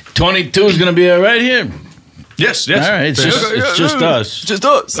 22 is going to be all right here. Yes. All right, it's just us. Just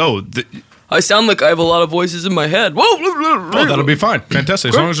us. Oh, I sound like I have a lot of voices in my head. Whoa! Oh, that'll be fine.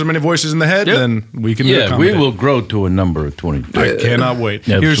 Fantastic. As long as there's many voices in the head, then we can we will grow to a number of 22. I cannot wait.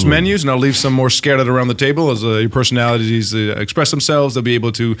 Absolutely. Here's menus, and I'll leave some more scattered around the table as your personalities express themselves. They'll be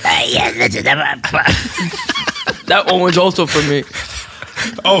able to... That one was also for me.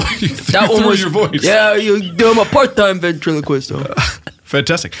 Oh, that one was your voice. Yeah, I'm a part-time ventriloquist.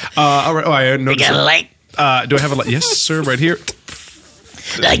 Fantastic. All right. Oh, I noticed. You got a light? Do I have a light? Yes, sir. Right here.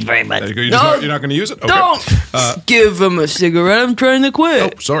 Thank you very much. You're not going to use it? Okay. Don't give him a cigarette. I'm trying to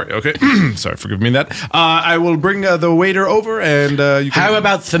quit. Oh, sorry. Okay. Sorry for giving me that. I will bring the waiter over and you can... How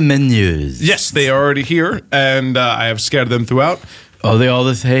about the menus? Yes, they are already here, and I have scattered them throughout. Are they all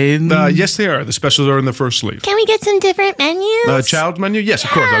the same? Yes, they are. The specials are in the first sleeve. Can we get some different menus? Child's menu? Yes, of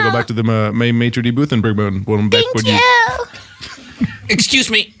course. I'll go back to the maitre d' booth and bring one back. Thank you. Excuse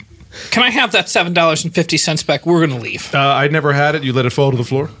me. Can I have that $7.50 back? We're going to leave. I never had it. You let it fall to the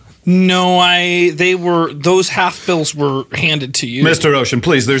floor? No, those half bills were handed to you. Mr. Ocean,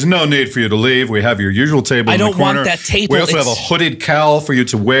 please, there's no need for you to leave. We have your usual table in the corner. I don't want that table. We also have a hooded cowl for you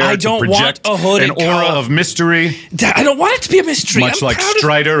to wear to project an aura of mystery. I don't want it to be a mystery. Much like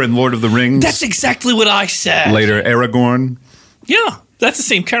Strider in Lord of the Rings. That's exactly what I said. Later, Aragorn. Yeah, that's the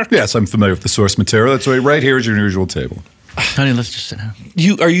same character. Yes, I'm familiar with the source material. That's right here is your usual table. Honey, let's just sit down.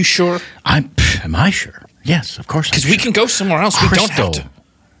 Are you sure? Am I sure? Yes, of course. Because we can go somewhere else. We don't have to.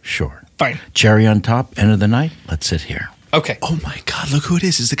 Sure. Fine. Cherry on top, end of the night. Let's sit here. Okay. Oh my God! Look who it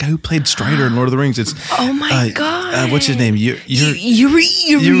is! It's the guy who played Strider in Lord of the Rings. It's oh my God! What's his name? Yes. What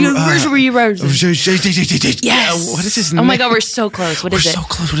is his name? Oh my God! We're so close. What is it? So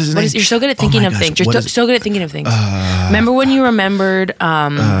close. What is his name? You're so good at thinking of things. You're so good at thinking of things. Remember when you remembered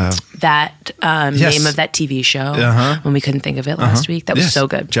that Yes. name of that TV show Uh-huh. when we couldn't think of it last week. That was Yes. so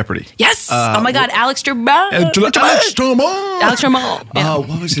good. Jeopardy. Yes. Oh my God, Alex Trebek. Alex Trebek. Alex Trebek. Yeah.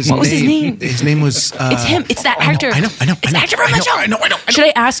 What was his What name? was his name? His name was. It's him. It's that actor. I know. It's the actor from that show. I know. Should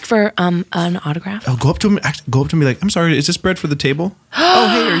I ask for an autograph? Oh, go up to him. Be like, I'm sorry. Is this bread for the table? Oh,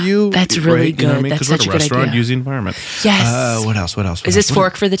 hey, are you? That's really You know what I good. mean? That's 'Cause we're such at a good restaurant. idea. Use the environment. Yes. What else? Is this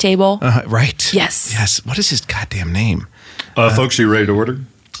fork for the table? Right. Yes. Yes. What is his goddamn name? Folks, you ready to order?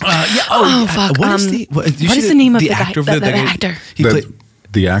 Yeah. Oh, fuck. What is the? What is the name of the guy? actor over The there? actor. He played.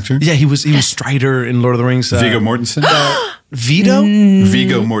 The actor? Yeah, he was Strider in Lord of the Rings. Viggo Mortensen? Vito?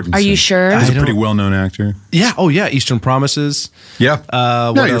 Viggo Mortensen. Are you sure? He's a pretty well-known actor. Yeah. Oh, yeah. Eastern Promises. Yeah.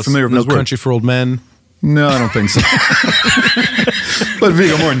 What you're else? familiar with No his work. Country for Old Men. No, I don't think so. But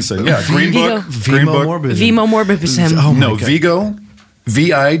Viggo Mortensen. Yeah. Green Book. Green Book. Vimo Mortensen. Oh, No, Viggo.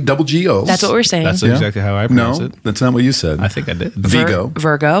 V-I-G-G-O. That's what we're saying. That's exactly how I pronounce No, it. that's not what you said. I think I did. Viggo.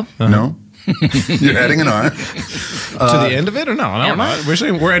 Virgo. No. You're adding an R. To the end of it or no? Am I? We're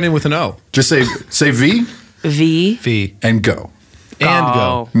saying we're ending with an O. Just say V V. and go. And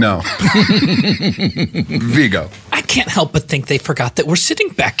go. No. Vigo. I can't help but think they forgot that we're sitting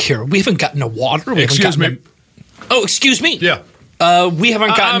back here. We haven't gotten a water. We Excuse haven't me. gotten Oh, excuse me. Yeah. We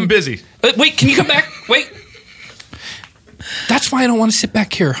haven't gotten. I'm busy. Wait, can you come back? Wait. That's why I don't want to sit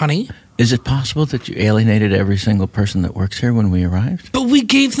back here, honey. Is it possible that you alienated every single person that works here when we arrived? But we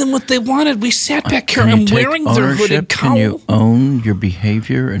gave them what they wanted. We sat back here. Can you I'm take wearing their hooded ownership? cowl. Can you own your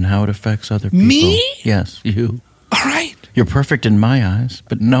behavior and how it affects other people? Me? Yes, you. All right. You're perfect in my eyes,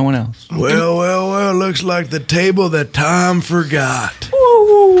 but no one else. Well, looks like the table that time forgot.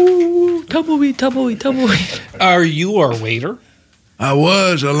 Ooh, tumbleweed. Are you our waiter? I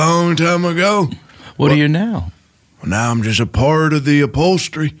was a long time ago. What are you now? Well, now I'm just a part of the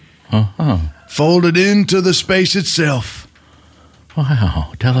upholstery. Uh-huh. Folded into the space itself.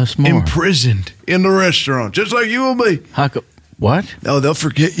 Wow, tell us more. Imprisoned in the restaurant, just like you will be. What? No, they'll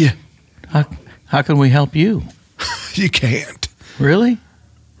forget you. How can we help you? You can't. Really?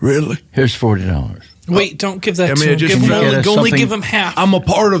 Really? Here's $40. Wait, don't give that I to mean, him. it just Give him felt- only give him half. I'm a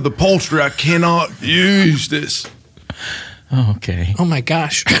part of the upholstery. I cannot use this. Oh, okay. Oh, my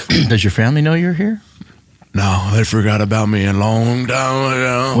gosh. Does your family know you're here? No, they forgot about me a long time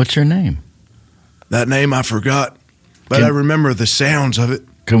ago. What's your name? That name I forgot, but I remember the sounds of it.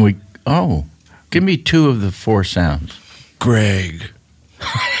 Can we... Oh, give me 2 of the 4 sounds. Greg.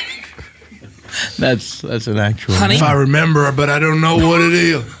 That's an actual Honey? If I remember, but I don't know what it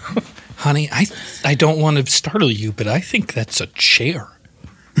is. Honey, I don't want to startle you, but I think that's a chair.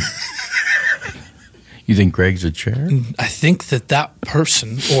 You think Greg's a chair? I think that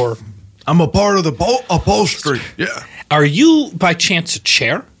person, or... I'm a part of the upholstery. Yeah. Are you, by chance, a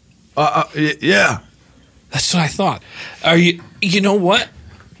chair? Yeah. That's what I thought. Are you... You know what?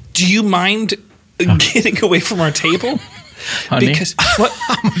 Do you mind getting away from our table? Honey? Because... What?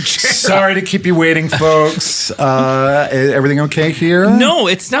 Sorry to keep you waiting, folks. Everything okay here? No,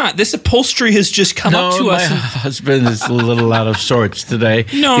 it's not. This upholstery has just come up to my us. husband is a little out of sorts today.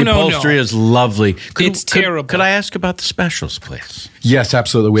 No. The upholstery is lovely. It's terrible. Could I ask about the specials, please? Yes,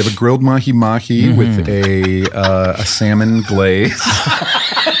 absolutely. We have a grilled mahi-mahi with a salmon glaze.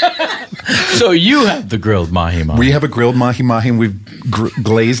 So you have the grilled mahi-mahi. We have a grilled mahi-mahi, and we've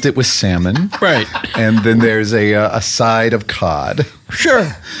glazed it with salmon. Right. And then there's a side of cod.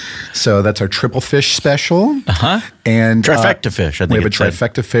 Sure. So that's our triple fish special. Uh-huh. And Trifecta fish, I think we have a it said.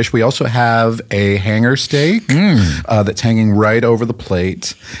 trifecta fish. We also have a hanger steak that's hanging right over the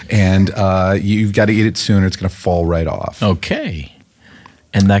plate. And you've got to eat it soon or it's going to fall right off. Okay.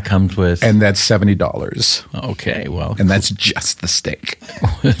 And that comes with? And that's $70. Okay, well. And that's just the steak.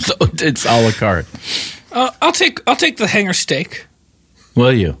 So it's a la carte. I'll take the hanger steak.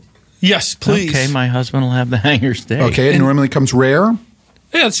 Will you? Yes, please. Okay, my husband will have the hanger steak. Okay, it normally comes rare.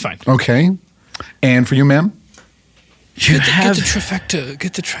 Yeah, that's fine. Okay. And for you, ma'am? You Get the trifecta.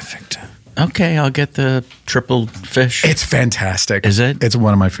 Get the trifecta. Okay, I'll get the triple fish. It's fantastic. Is it? It's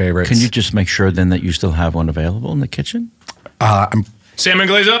one of my favorites. Can you just make sure then that you still have one available in the kitchen? Salmon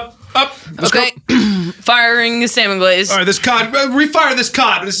glaze up. Let's Okay. Firing the salmon glaze. All right, this cod. Refire this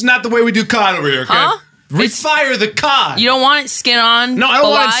cod. This is not the way we do cod over here, okay? Huh? Refire the cod. You don't want it skin on? No, I don't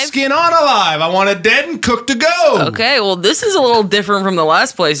alive? want it skin on alive. I want it dead and cooked to go. Okay, well, this is a little different from the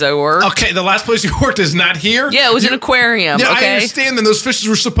last place I worked. Okay, the last place you worked is not here? Yeah, it was an aquarium. Yeah, okay? I understand that those fishes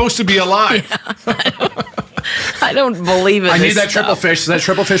were supposed to be alive. I don't believe it. I need that triple fish. Is that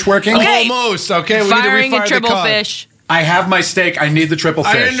triple fish working? Okay. Almost. Okay, we Firing need to refire a triple the cod. fish. I have my steak. I need the triple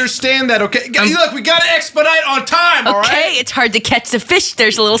fish. I understand that, okay? Look, we got to expedite on time, all right? Okay, it's hard to catch the fish.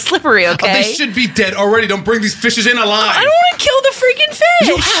 There's a little slippery, okay? Oh, they should be dead already. Don't bring these fishes in alive. I don't want to kill the freaking fish.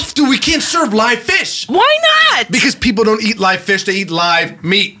 You have to. We can't serve live fish. Why not? Because people don't eat live fish. They eat live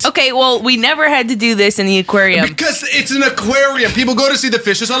meat. Okay, well, we never had to do this in the aquarium. Because it's an aquarium. People go to see the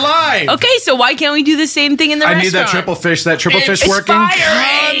fishes alive. Okay, so why can't we do the same thing in the restaurant? I need that triple fish. That triple fish working?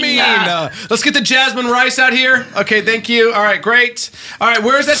 Let's get the jasmine rice out here. Okay, thank you. All right, great. All right,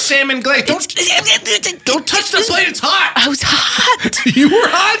 where's that salmon glaze? Don't touch the plate. It's hot. I was hot. You were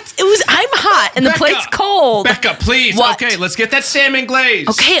hot? I'm hot, and the plate's cold. Becca, please. What? Okay, let's get that salmon glaze.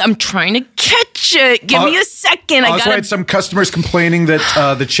 Okay, I'm trying to catch it. Give me a second. Also, I had some customers complaining that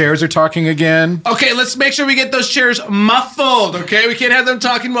the chairs are talking again. Okay, let's make sure we get those chairs muffled, okay? We can't have them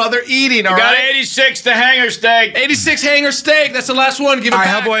talking while they're eating, all right? Got 86 the hanger steak. 86 hanger steak. That's the last one. Give it back. I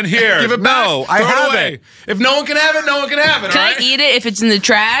have one here. Give it back. No, I have it. If no one can have it, no one can have it, Can all I right? eat it if it's in the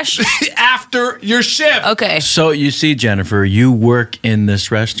trash? After your shift. Okay. So you see, Jennifer, you work in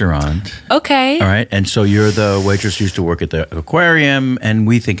this restaurant. Okay. All right. And so you're the waitress who used to work at the aquarium, and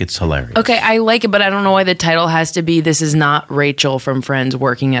we think it's hilarious. Okay, I like it, but I don't know why the title has to be "This is not Rachel from Friends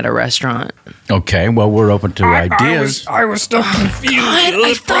working at a restaurant." Okay. Well, we're open to ideas. I was still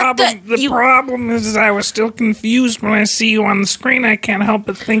confused. The problem is I was still confused when I see you on the screen. I can't help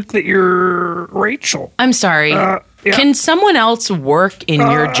but think that you're Rachel. I'm sorry. Yeah. Can someone else work in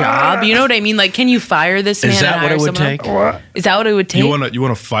your job? You know what I mean? Like, can you fire this man? Is that and what hire it would someone take? else? What? Is that what it would take? You want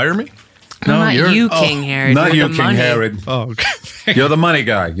to fire me? No, not you, King Herod. Not You're you, the King money. Herod. Oh, okay. You're the money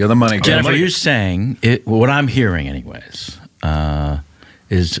guy. You're the money guy. Jennifer, you're saying, what I'm hearing anyways,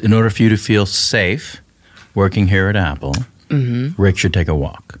 is in order for you to feel safe working here at Apple, Rick should take a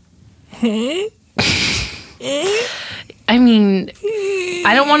walk. I mean,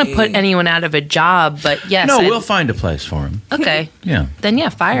 I don't want to put anyone out of a job, but yes. No, we'll find a place for him. Okay. Yeah. Then yeah,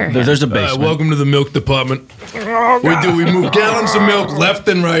 fire him. There's a basement. Welcome to the milk department. We move gallons of milk left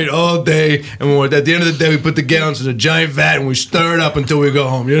and right all day, and at the end of the day, we put the gallons in a giant vat and we stir it up until we go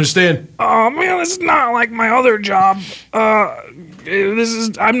home. You understand? Oh man, this is not like my other job. I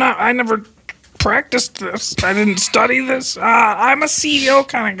never practiced this. I didn't study this. I'm a CEO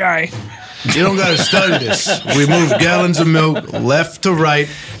kind of guy. You don't got to study this. We move gallons of milk left to right.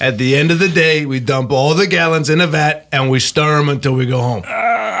 At the end of the day, we dump all the gallons in a vat and we stir them until we go home.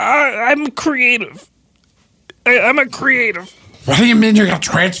 I'm creative. I'm a creative. What do you mean you got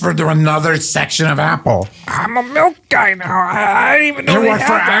transferred to another section of Apple? I'm a milk guy now. I didn't even know You they work had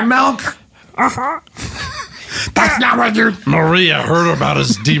for that. iMilk? Uh-huh. That's not what you... Maria heard about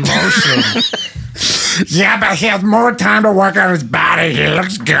his demotion. Yeah, but he has more time to work on his body. He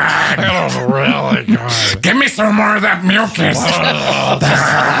looks good. He looks really good. Give me some more of that mucus.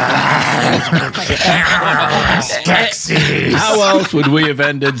 Sexy. How else would we have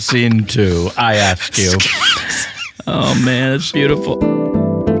ended scene 2? I ask you. Oh, man, it's beautiful.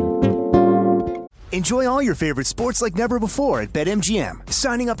 Enjoy all your favorite sports like never before at BetMGM.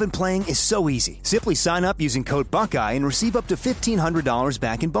 Signing up and playing is so easy. Simply sign up using code Buckeye and receive up to $1,500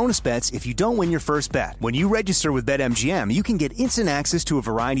 back in bonus bets if you don't win your first bet. When you register with BetMGM, you can get instant access to a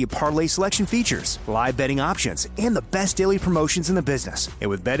variety of parlay selection features, live betting options, and the best daily promotions in the business. And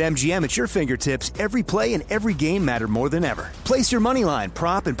with BetMGM at your fingertips, every play and every game matter more than ever. Place your moneyline,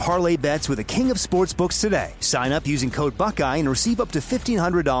 prop, and parlay bets with the king of sportsbooks today. Sign up using code Buckeye and receive up to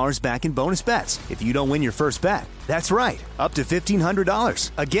 $1,500 back in bonus bets if you don't win your first bet. That's right, up to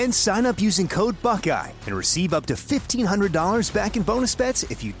 $1,500. Again, sign up using code Buckeye and receive up to $1,500 back in bonus bets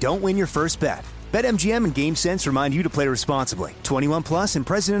if you don't win your first bet. BetMGM and GameSense remind you to play responsibly. 21 plus and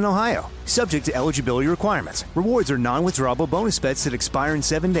present in Ohio. Subject to eligibility requirements. Rewards are non-withdrawable bonus bets that expire in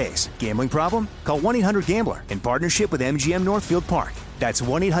 7 days. Gambling problem? Call 1-800-GAMBLER in partnership with MGM Northfield Park. That's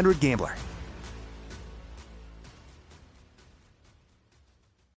 1-800-GAMBLER.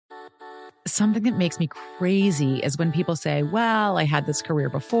 Something that makes me crazy is when people say, well, I had this career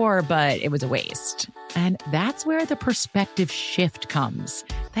before, but it was a waste. And that's where the perspective shift comes,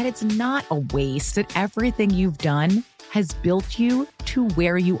 that it's not a waste, that everything you've done has built you to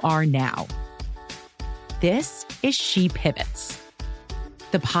where you are now. This is She Pivots,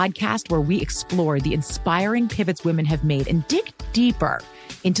 the podcast where we explore the inspiring pivots women have made and dig deeper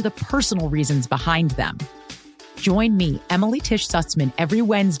into the personal reasons behind them. Join me, Emily Tish Sussman, every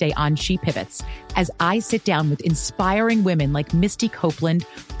Wednesday on She Pivots as I sit down with inspiring women like Misty Copeland,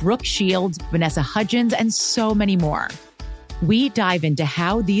 Brooke Shields, Vanessa Hudgens, and so many more. We dive into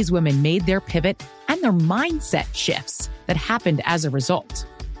how these women made their pivot and their mindset shifts that happened as a result.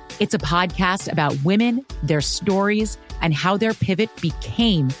 It's a podcast about women, their stories, and how their pivot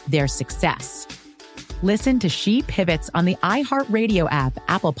became their success. Listen to She Pivots on the iHeartRadio app,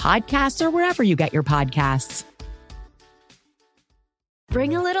 Apple Podcasts, or wherever you get your podcasts.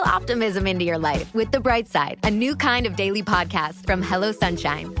 Bring a little optimism into your life with The Bright Side, a new kind of daily podcast from Hello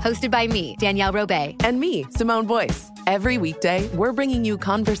Sunshine, hosted by me, Danielle Robay. And me, Simone Boyce. Every weekday, we're bringing you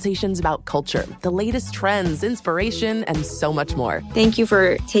conversations about culture, the latest trends, inspiration, and so much more. Thank you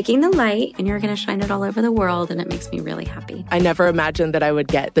for taking the light, and you're going to shine it all over the world, and it makes me really happy. I never imagined that I would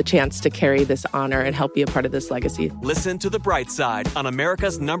get the chance to carry this honor and help be a part of this legacy. Listen to The Bright Side on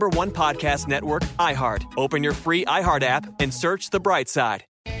America's #1 podcast network, iHeart. Open your free iHeart app and search The Bright Side.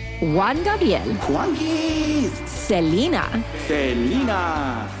 Juan Gabriel, Juanquis, Selena,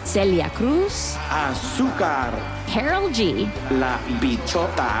 Selena, Celia Cruz, Azúcar, Harold G, La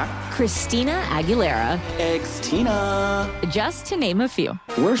Bichota, Christina Aguilera, Ex-Tina. just to name a few.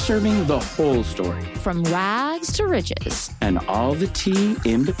 We're serving the whole story From rags to riches. and all the tea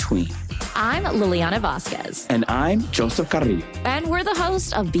in between. I'm Liliana Vasquez, And I'm Joseph Carrillo. and we're the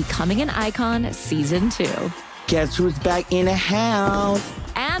host of Becoming an Icon Season 2. Guess who's back in the house?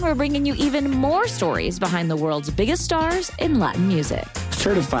 And we're bringing you even more stories behind the world's biggest stars in Latin music.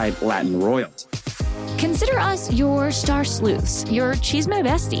 Certified Latin royalty. Consider us your star sleuths, your chisme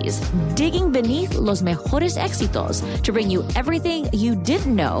besties, digging beneath los mejores éxitos to bring you everything you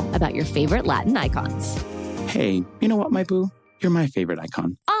didn't know about your favorite Latin icons. Hey, you know what, my boo? You're my favorite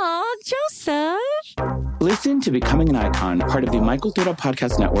icon. Aw, Joseph! Listen to Becoming an Icon, part of the Michael Dura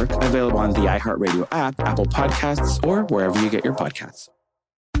Podcast Network, available on the iHeartRadio app, Apple Podcasts, or wherever you get your podcasts.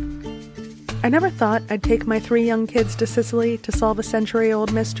 I never thought I'd take my 3 young kids to Sicily to solve a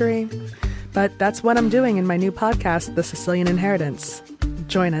century-old mystery, but that's what I'm doing in my new podcast, The Sicilian Inheritance.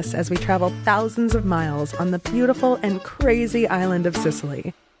 Join us as we travel thousands of miles on the beautiful and crazy island of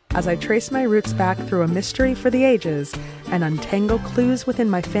Sicily, as I trace my roots back through a mystery for the ages and untangle clues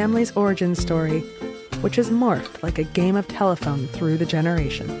within my family's origin story, which has morphed like a game of telephone through the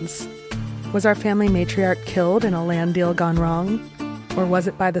generations. Was our family matriarch killed in a land deal gone wrong? Or was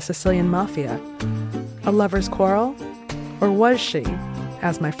it by the Sicilian mafia? A lover's quarrel? Or was she,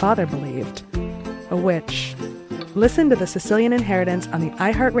 as my father believed, a witch? Listen to The Sicilian Inheritance on the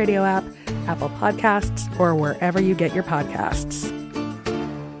iHeartRadio app, Apple Podcasts, or wherever you get your podcasts.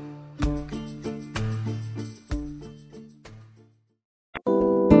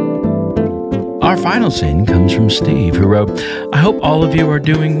 Our final scene comes from Steve, who wrote, I hope all of you are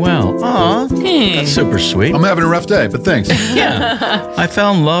doing well. Aw, that's super sweet. I'm having a rough day, but thanks. Yeah. I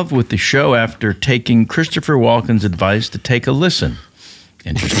fell in love with the show after taking Christopher Walken's advice to take a listen.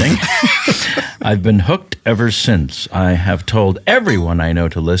 Interesting. I've been hooked ever since. I have told everyone I know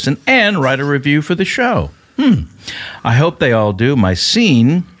to listen and write a review for the show. I hope they all do. My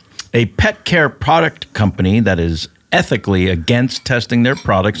scene, a pet care product company that is ethically against testing their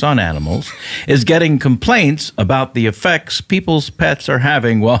products on animals, is getting complaints about the effects people's pets are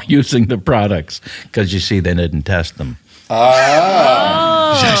having while using the products, because you see, they didn't test them.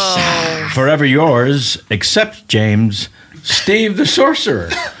 Forever yours, except James, Steve the Sorcerer.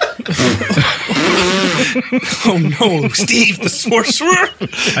 Oh no, Steve the Sorcerer!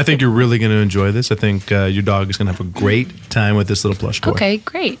 I think you're really going to enjoy this. I think your dog is going to have a great time with this little plush toy. Okay,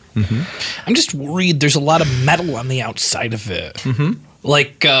 great. I'm just worried there's a lot of metal on the outside of it.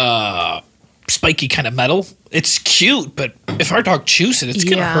 Like spiky kind of metal. It's cute, but if our dog chews it, it's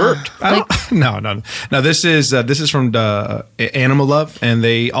going to hurt. No. Now this is from Animal Love, and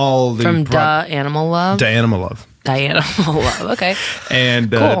they all Animal Love. Animal Love. Diana Love. Okay.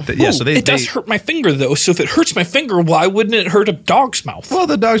 And cool. So it does hurt my finger though. So if it hurts my finger, why wouldn't it hurt a dog's mouth? Well,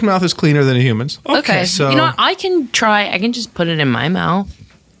 the dog's mouth is cleaner than a human's. Okay. So you know what? I can just put it in my mouth.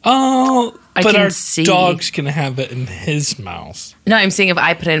 Oh, but our see. dog's can have it in his mouth. No, I'm saying if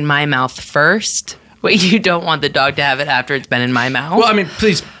I put it in my mouth first. Wait, you don't want the dog to have it after it's been in my mouth? Well, I mean,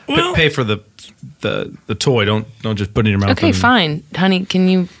 please pay for the toy. Don't just put it in your mouth. Okay, fine, honey. Can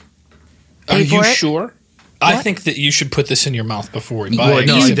you? Are pay for you it? sure? What? I think that you should put this in your mouth before we buy it.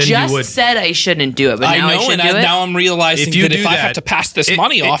 You just said I shouldn't do it, but now I should do it. Now I'm realizing that if I have to pass this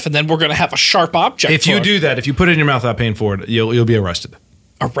money off, and then we're going to have a sharp object. If you do that, if you put it in your mouth without paying for it, you'll be arrested.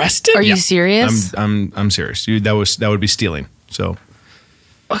 Arrested? Are you serious? I'm serious. That would be stealing. So.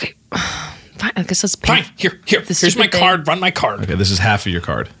 Okay. Fine. I guess let's pay. Fine. Here's my card. Run my card. Okay, this is half of your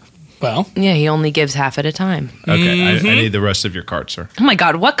card. Well, Yeah, he only gives half at a time. Okay, I need the rest of your card, sir. Oh my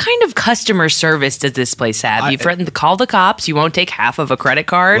God, what kind of customer service does this place have? You threatened to call the cops. You won't take half of a credit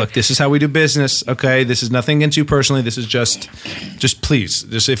card. Look, this is how we do business, okay? This is nothing against you personally. This is just please,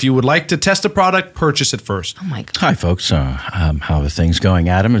 just if you would like to test a product, purchase it first. Oh my God. Hi, folks. How are things going,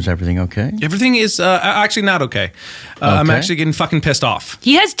 Adam? Is everything okay? Everything is actually not okay. I'm actually getting fucking pissed off.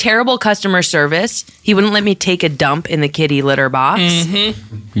 He has terrible customer service. He wouldn't let me take a dump in the kitty litter box.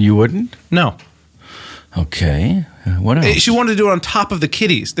 You wouldn't? No. Okay. What else? She wanted to do it on top of the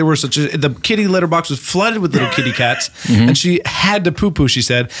kitties. There were the kitty litter box was flooded with little kitty cats, and she had to poo-poo, she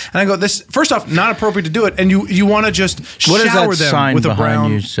said. And I go, this, first off, not appropriate to do it, and you want to just What shower does that them sign with a behind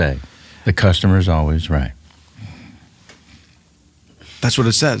brown... you say? The customer's always right. That's what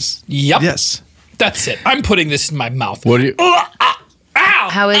it says. Yep. Yes. That's it. I'm putting this in my mouth. What do you... Ow!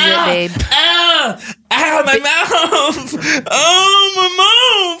 How is it, babe? Ow, my mouth! Oh,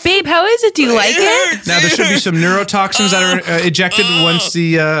 my mouth! Babe, how is it? Do you like it? Now, there should be some neurotoxins that are ejected once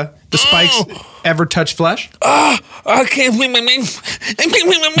the spikes ever touch flesh. I can't feel my mouth. I can't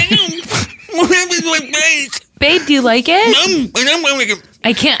feel my mouth. What happened to my face? Babe, do you like it?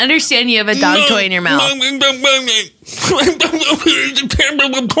 I can't understand you have a dog toy in your mouth. It's a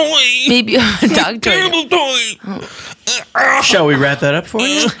terrible toy. Babe, you have a dog toy. Terrible toy. Shall we wrap that up for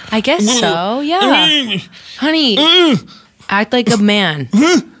you? I guess so, yeah. Honey, act like a man.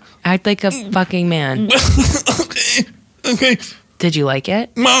 Act like a fucking man. Okay. Did you like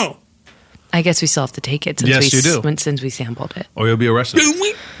it? No. I guess we still have to take it since Yes, you do. Since we sampled it. Or you'll be arrested.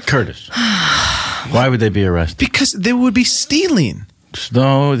 Curtis. Why would they be arrested? Because they would be stealing.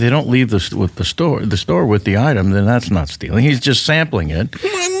 No, they don't leave the store with the item. Then that's not stealing. He's just sampling it,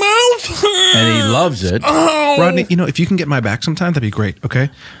 My mouth hurts. and he loves it. Oh. Rodney, if you can get my back sometime, that'd be great, okay?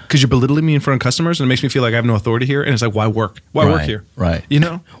 Because you're belittling me in front of customers, and it makes me feel like I have no authority here. And it's like, why work? Why work here? Right.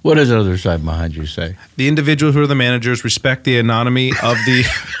 What does the other side behind you say? The individuals who are the managers respect the anonymity of the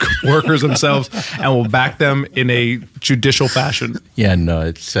workers themselves and will back them in a judicial fashion. Yeah, no,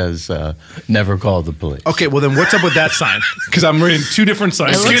 it says never call the police. Okay, well then what's up with that sign? Because I'm reading two different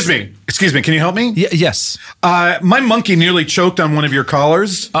signs. Excuse me, can you help me? Yes. My monkey nearly choked on one of your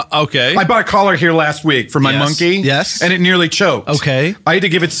collars. Okay. I bought a collar here last week for my monkey. Yes. And it nearly choked. Okay. I had to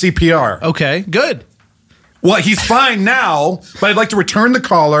give it CPR. Okay, good. Well, he's fine now, but I'd like to return the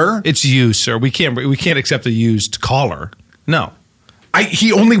collar. It's used, sir. We can't accept a used collar. No.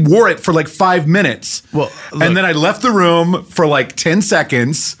 He only wore it for like 5 minutes. Well, and then I left the room for like 10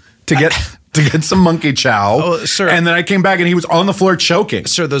 seconds to get some monkey chow. Oh, sir. And then I came back and he was on the floor choking.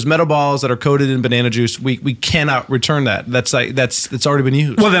 Sir, those metal balls that are coated in banana juice, we cannot return that. That's already been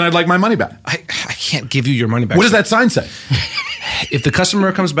used. Well, then I'd like my money back. I can't give you your money back. What does that sign say? If the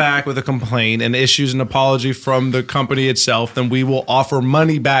customer comes back with a complaint and issues an apology from the company itself, then we will offer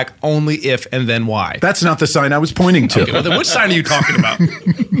money back only if and then why. That's not the sign I was pointing to. Okay, well, then which sign are you talking about?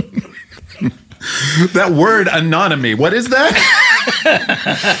 That word anonymy. What is that?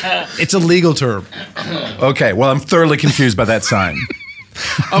 It's a legal term. Okay, well, I'm thoroughly confused by that sign.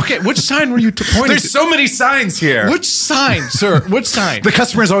 Okay, which sign were you pointing to? There's so many signs here. Which sign, sir? Which sign? The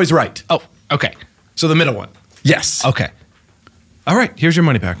customer is always right. Oh, okay. So the middle one. Yes. Okay. All right, here's your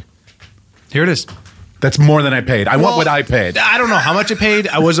money back. Here it is. That's more than I paid. I want what I paid. I don't know how much I paid.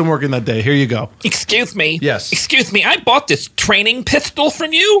 I wasn't working that day. Here you go. Excuse me. Yes. Excuse me. I bought this training pistol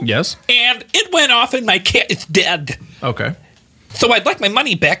from you. Yes. And it went off and my cat is dead. Okay. So I'd like my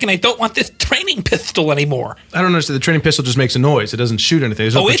money back, and I don't want this training pistol anymore. I don't understand. The training pistol just makes a noise. It doesn't shoot anything.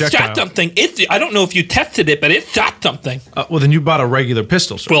 There's no It projectile. shot something. I don't know if you tested it, but it shot something. Well, then you bought a regular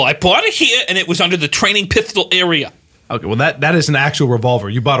pistol, sir. Well, I bought it here, and it was under the training pistol area. Okay, well, that is an actual revolver.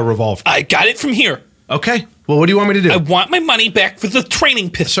 You bought a revolver. I got it from here. Okay. Well, what do you want me to do? I want my money back for the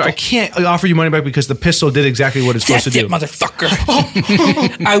training pistol. Sir, I can't offer you money back because the pistol did exactly what it's supposed to do. That's it,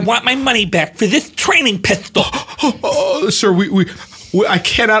 motherfucker. I want my money back for this training pistol. Sir, I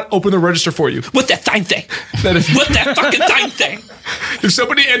cannot open the register for you. What's that sign say? What's that fucking sign say? If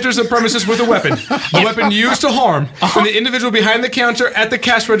somebody enters the premises with a weapon used to harm, then the individual behind the counter at the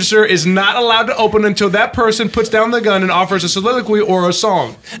cash register is not allowed to open until that person puts down the gun and offers a soliloquy or a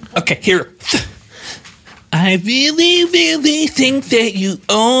song. Okay, here. I really, really think that you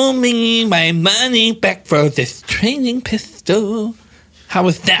owe me my money back for this training pistol. How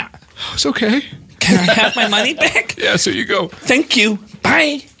was that? It's okay. Can I have my money back? Yeah, so you go. Thank you.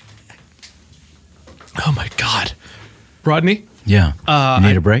 Bye. Oh my God, Rodney. Yeah. You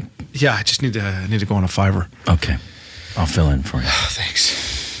need a break? Yeah, I just need to go on a Fiverr. Okay, I'll fill in for you.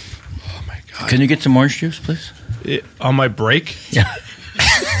 Thanks. Oh my God. Can you get some orange juice, please? On my break? Yeah.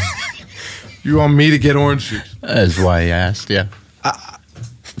 You want me to get orange juice? That's why I asked. Yeah.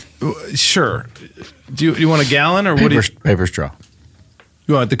 Sure. Do you want a gallon or what? Do you, paper straw.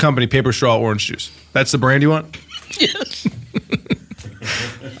 You want the company Paper Straw Orange Juice? That's the brand you want? Yes.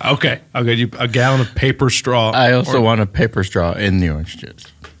 Okay. I'll get you a gallon of paper straw. I also want a paper straw in the orange juice.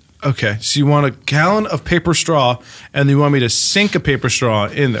 Okay. So you want a gallon of paper straw, and you want me to sink a paper straw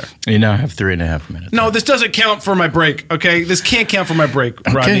in there. You now have 3.5 minutes. No, this doesn't count for my break, okay? This can't count for my break,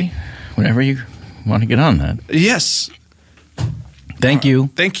 Okay. Rodney. Whenever you want to get on that. Yes. Thank you.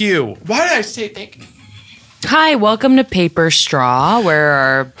 Thank you. Why did I say thank you? Hi, welcome to Paper Straw, where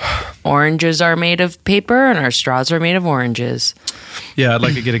our oranges are made of paper and our straws are made of oranges. Yeah, I'd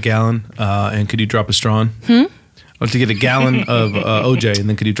like to get a gallon, and could you drop a straw in? I'd like to get a gallon of OJ, and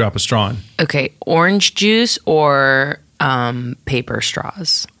then could you drop a straw in? Okay, orange juice or paper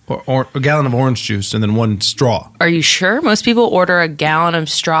straws? Or a gallon of orange juice, and then one straw. Are you sure? Most people order a gallon of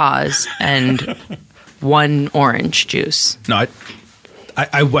straws and one orange juice. No,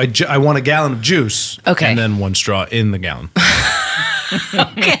 I want a gallon of juice. Okay. And then one straw in the gallon.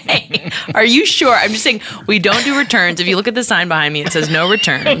 Okay. Are you sure? I'm just saying we don't do returns. If you look at the sign behind me, it says no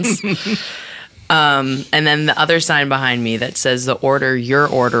returns. And then the other sign behind me that says the order you're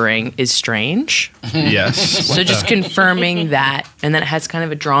ordering is strange. Yes. So just confirming that. And then it has kind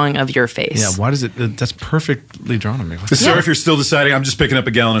of a drawing of your face. Yeah, why does it? That's perfectly drawn on me. Sir, if you're still deciding, I'm just picking up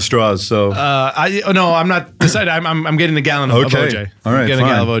a gallon of straws. So, no, I'm not deciding. I'm getting a gallon of OJ. All right, I'm getting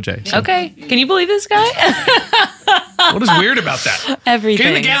fine. a gallon of OJ. Okay. Can you believe this guy? What is weird about that? Everything.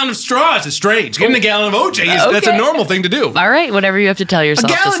 Getting a gallon of straws is strange. Getting a gallon of OJ that's a normal thing to do. All right, whatever you have to tell A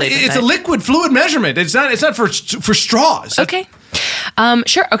yourself to gallon, sleep at it's a night. liquid fluid measurement. It's not for straws. Okay.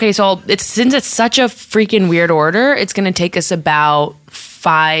 Sure. Okay, so since it's such a freaking weird order, it's going to take us about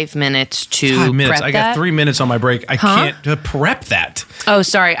 5 minutes to 5 minutes. prep I got that. 3 minutes on my break. I Huh? can't prep that. Oh,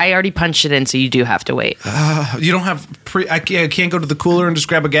 sorry. I already punched it in, so you do have to wait. You don't have I can't go to the cooler and just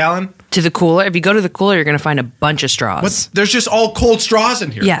grab a gallon? To the cooler? If you go to the cooler, you're going to find a bunch of straws. What? There's just all cold straws in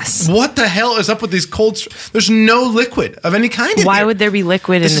here. Yes. What the hell is up with these cold There's no liquid of any kind in Why here. would there be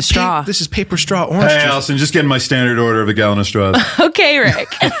liquid in the straw? This is paper straw orange hey, juice. Allison, just getting my standard order of a gallon of straws. Okay, Rick.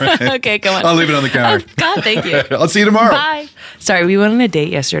 Okay, come on. I'll leave it on the counter. Oh, God, thank you. I'll see you tomorrow. Bye. Sorry, we went on a date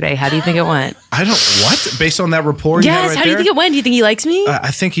yesterday. How do you think it went? I don't what? Based on that report you had Yes. right How do you there? think it went? Do you think he likes me?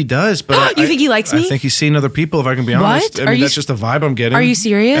 I think he does, but You think he likes me? I think he's seen other people. If I can be What? honest, I Are mean you that's just the vibe I'm getting. Are you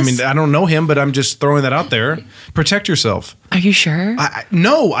serious? I mean, I don't know him, but I'm just throwing that out there. Protect yourself. Are you sure?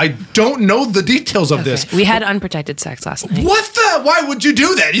 No, I don't know the details of this. We had unprotected sex last night. What the? Why would you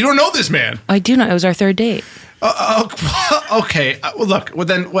do that? You don't know this man. I do not. It was our third date. Okay. Well, look. Well,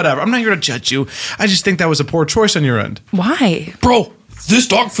 then whatever. I'm not here to judge you. I just think that was a poor choice on your end. Why? Bro, this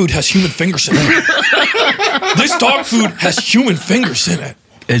dog food has human fingers in it. This dog food has human fingers in it.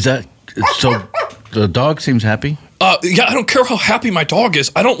 Is that so? The dog seems happy. Yeah, I don't care how happy my dog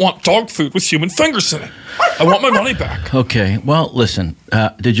is. I don't want dog food with human fingers in it. I want my money back. Okay. Well, listen.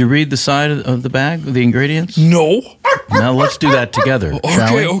 Did you read the side of the bag, the ingredients? No. Now let's do that together.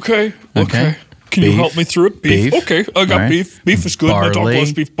 shall we? Okay. Can Beef, you help me through it? Beef. Okay, I got All right. beef. Beef is good. My dog Barley.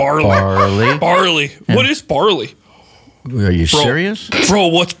 loves beef. Barley. Barley. What is barley? Are you serious? Bro,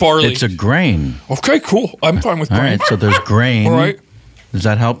 what's barley? It's a grain. Okay, cool. I'm fine with All grain. right. So there's grain. All right. Does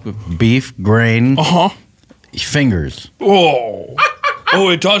that help? Beef, grain. Uh-huh. Fingers. Oh,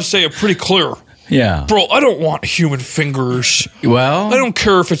 it does say it pretty clear. Yeah. Bro, I don't want human fingers. Well, I don't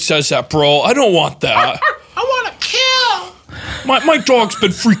care if it says that, bro. I don't want that. I want to kill. My dog's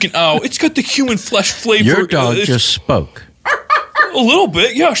been freaking out. It's got the human flesh flavor. Your dog It's- just spoke. a little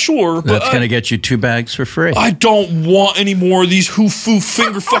bit, yeah, sure. But That's going to get you 2 bags for free. I don't want any more of these hoo-foo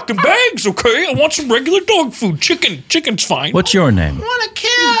finger fucking bags, okay? I want some regular dog food. Chicken's fine. What's your name? Want to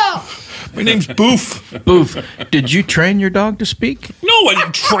kill. My name's Boof. Boof. Did you train your dog to speak? No, I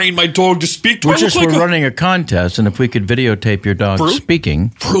didn't train my dog to speak. Do I look We're like running a contest, and if we could videotape your dog Really?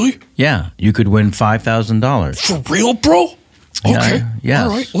 speaking, Really? yeah, you could win $5,000. For real, bro? Okay. Yeah, yes. All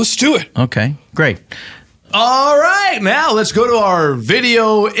right, let's do it. Okay, great. All right, now let's go to our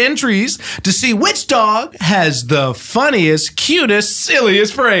video entries to see which dog has the funniest, cutest,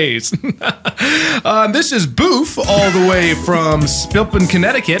 silliest phrase. This is Boof, all the way from Spilpin,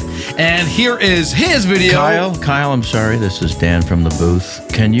 Connecticut, and here is his video. Kyle, I'm sorry, this is Dan from the booth.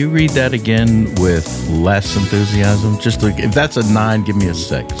 Can you read that again with less enthusiasm? Just like, if that's a 9, give me a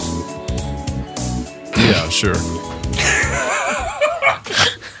 6. Yeah, sure.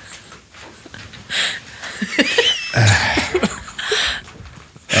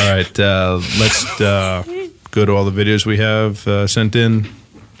 All right, let's go to all the videos we have sent in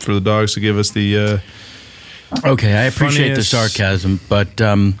for the dogs to give us the. Okay, I appreciate the funniest- sarcasm, but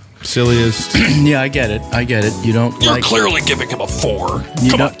silliest. Yeah, I get it. You don't You're like. clearly giving him a 4.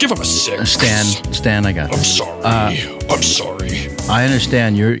 You Come on, don't- give him a 6. Stan, I got it. I'm sorry. I'm sorry. I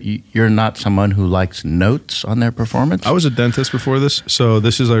understand you're not someone who likes notes on their performance. I was a dentist before this, so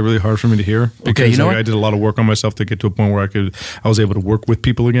this is like really hard for me to hear. Because you know like, what? I did a lot of work on myself to get to a point where I was able to work with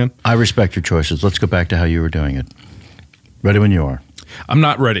people again. I respect your choices. Let's go back to how you were doing it. Ready when you are. I'm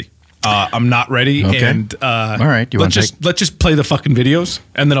not ready. I'm not ready. Okay. And All right. let's just play the fucking videos,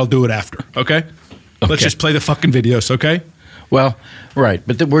 and then I'll do it after. Okay. Let's just play the fucking videos. Okay. Well, right,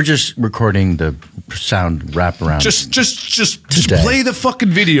 but we're just recording the sound wraparound. Just Today. play the fucking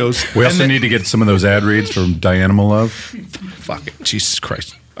videos. We also need to get some of those ad reads from Dianimal Love. Fuck it. Jesus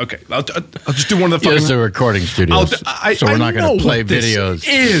Christ. Okay, I'll just do one of the fucking. This is a recording studio, so we're not going to play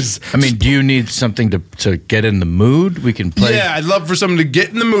videos. I mean, do you need something to get in the mood? We can play. Yeah, I'd love for someone to get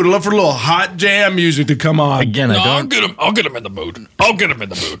in the mood. I'd love for a little hot jam music to come on. Again, No, I'll get him in the mood. I'll get him in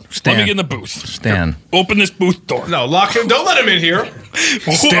the mood. Stan. Let me get in the booth. Stan. Open this booth door. No, lock him. Don't let him in here.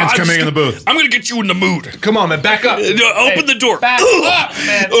 Stan's coming in the booth. I'm going to get you in the mood. Come on, man. Back up. Open the door. Back up,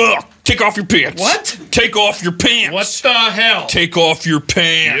 man. Take off your pants. What? Take off your pants. What the hell? Take off your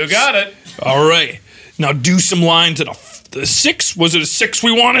pants. You got it. All right. Now do some lines at a 6. Was it a 6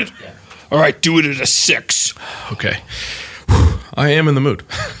 we wanted? Yeah. All right. Do it at a 6. Okay. I am in the mood.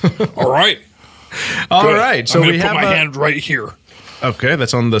 All right. All Good. right. So I'm gonna we put have my hand right here. Okay,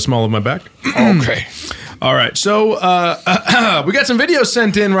 that's on the small of my back. Okay. All right. So we got some videos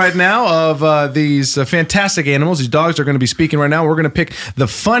sent in right now of these fantastic animals. These dogs are going to be speaking right now. We're going to pick the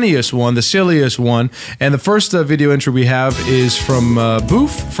funniest one, the silliest one. And the first video entry we have is from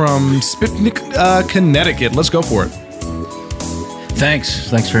Boof from Spitnik, Connecticut. Let's go for it. Thanks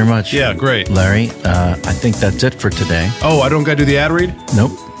very much. Yeah, great. Larry, I think that's it for today. Oh, I don't got to do the ad read?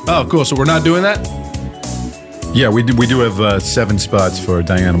 Nope. Oh, cool. So we're not doing that? Yeah, we do have 7 spots for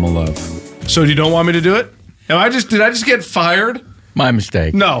Dianimal Love. So you don't want me to do it? Did I just get fired? My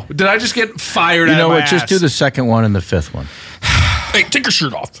mistake. No. Did I just get fired? You out know of my what? Just ass? do the second one and the fifth one. Hey, take your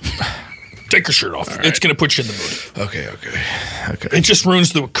shirt off. Take your shirt off. Right. It's going to put you in the mood. Okay. It just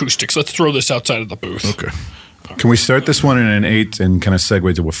ruins the acoustics. Let's throw this outside of the booth. Okay. Can we start this one in an 8 and kind of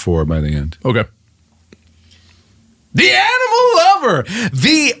segue to a 4 by the end? Okay. The Animal Lover,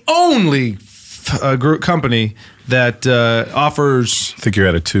 the only group company that offers. I think you're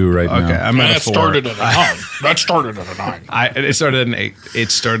at a 2 right now. Okay, I'm at a 4. Started at a 9. That started at a 9. It started at an 8.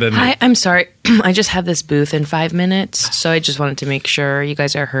 It started at an 8. I'm sorry. I just have this booth in 5 minutes, so I just wanted to make sure you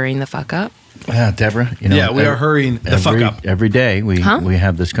guys are hurrying the fuck up. Yeah, Deborah. You know, Yeah, we are hurrying the fuck up. Every day we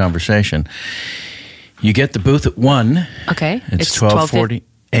have this conversation. You get the booth at 1. Okay. It's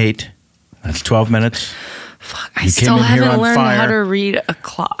 12:48. That's 12 minutes. I still haven't learned how to read a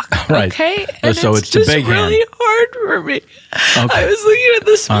clock. Right. Okay. So it's the just big hand. really hard for me. Okay. I was looking at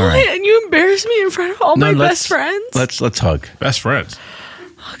the small All right. hand, and you embarrassed me in front of all my let's- best friends. Let's hug. Best friends.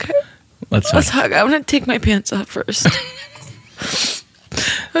 Okay. Let's Let's hug. hug. I want to take my pants off first.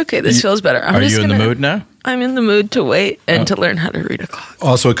 Okay, this feels better. Are you in the mood now? I'm in the mood to wait and to learn how to read a clock.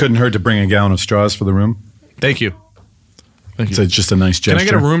 Also, it couldn't hurt to bring a gallon of straws for the room. Thank you. It's just a nice gesture. Can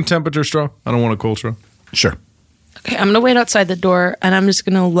I get a room temperature straw? I don't want a cold straw. Sure. Okay, I'm gonna wait outside the door, and I'm just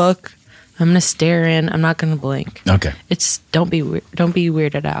gonna look. I'm gonna stare in. I'm not gonna blink. Okay. It's don't be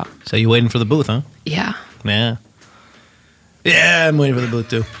weirded out. So you waiting for the booth, huh? Yeah. Yeah. Yeah, I'm waiting for the booth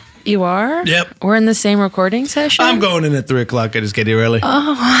too. You are? Yep. We're in the same recording session? I'm going in at 3:00. I just get here early.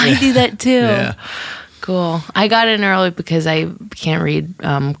 Oh, I do that too. Yeah. Cool. I got in early because I can't read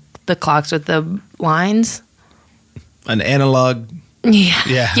the clocks with the lines. An analog. Yeah.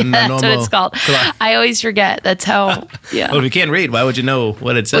 Yeah. Yeah, that's what it's called. clock. I always forget. That's how, yeah. Well, if you can't read, why would you know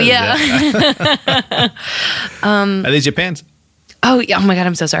what it says? Well, yeah. Are these your pants? Oh, yeah. Oh my God.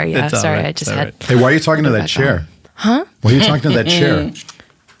 I'm so sorry. Yeah. It's all Sorry. right. I just It's all had. right. Hey, why are you talking to Put it that back chair? Huh? Why are you talking to that chair?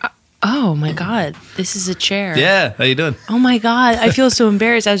 Oh my God. This is a chair. Yeah. How you doing? Oh my God. I feel so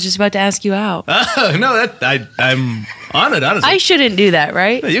embarrassed. I was just about to ask you out. Oh, no, I'm on it, honestly. I shouldn't do that,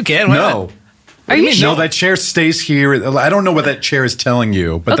 right? You can. Why No. not? Are you sure? No, that chair stays here. I don't know what that chair is telling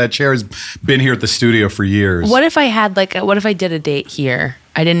you, but that chair has been here at the studio for years. What if I had what if I did a date here?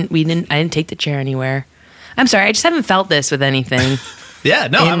 I didn't take the chair anywhere. I'm sorry, I just haven't felt this with anything. Yeah,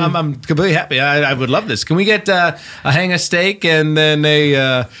 no, I'm completely happy. I would love this. Can we get a hang of steak and then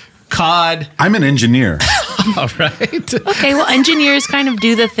a cod? I'm an engineer. All right. Okay, well, engineers kind of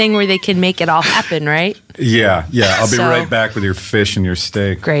do the thing where they can make it all happen, right? Yeah. I'll be So- right back with your fish and your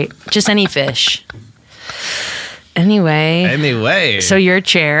steak. Great. Just any fish. Anyway. So you're a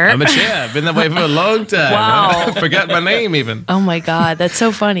chair. I'm a chair. I've been that way for a long time. Wow. I forgot my name even. Oh my God, that's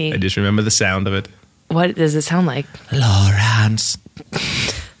so funny. I just remember the sound of it. What does it sound like? Lawrence.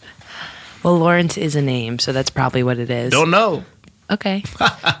 Well, Lawrence is a name, so that's probably what it is. Don't know. Okay.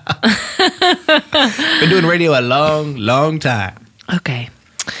 Been doing radio a long, long time. Okay.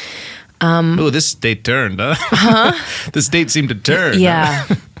 Oh, this date turned, huh? This date seemed to turn. Yeah.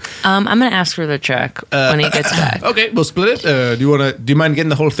 I'm going to ask for the check when he gets back. Okay, we'll split it. Do you mind getting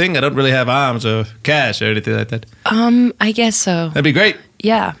the whole thing? I don't really have arms or cash or anything like that. I guess so. That'd be great.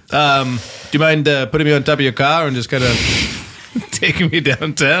 Yeah. Do you mind putting me on top of your car and just kind of taking me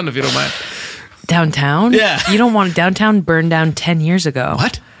downtown, if you don't mind? Downtown? Yeah. You don't want downtown burned down 10 years ago.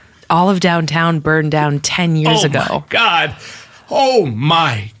 What? All of downtown burned down 10 years ago. Oh, my God. Oh,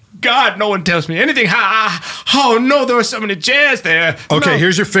 my God. No one tells me anything. Oh, no, there was so many chairs there. Okay, No.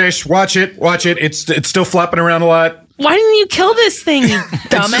 here's your fish. Watch it. It's still flapping around a lot. Why didn't you kill this thing, you It's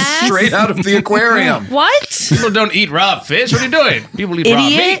dumbass? just straight out of the aquarium. What? People don't eat raw fish. What are you doing? People eat raw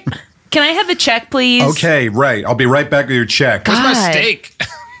Idiot. meat. Can I have the check, please? Okay, right. I'll be right back with your check. Where's my God. steak?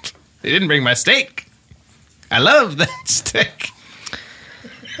 They didn't bring my steak. I love that steak.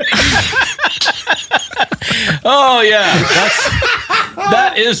 Oh yeah,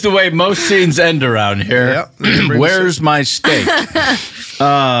 that is the way most scenes end around here. Yep. Where's my steak? That's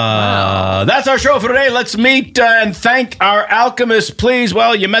our show for today. Let's meet and thank our alchemists, please.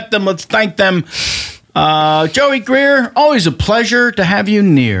 Well, you met them. Let's thank them. Joey Greer, always a pleasure to have you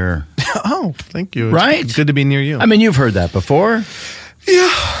near. Oh, thank you. It's Right? good to be near you. I mean, you've heard that before.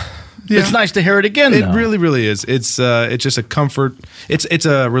 Yeah. It's nice to hear it again, It though. really, really is. It's just a comfort. It's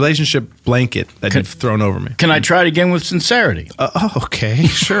a relationship blanket that you've thrown over me. Can I try it again with sincerity? Okay,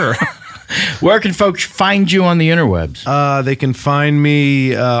 sure. Where can folks find you on the interwebs? They can find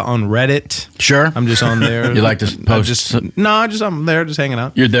me on Reddit. Sure. I'm just on there. You like to post? I'm there just hanging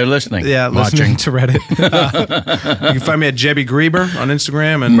out. You're there listening. Yeah, watching. listening to Reddit. You can find me at Jebby Grieber on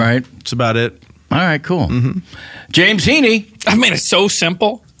Instagram, and that's about it. All right, cool. Mm-hmm. James Heaney. I made it so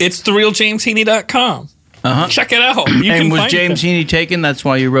simple. It's therealjamesheaney.com. Check it out. You And can was find James things. Heaney taken? That's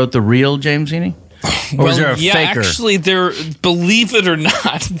why you wrote The Real James Heaney? Or was there a faker? Actually, believe it or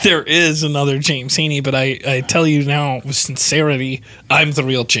not, there is another James Heaney, but I tell you now with sincerity, I'm the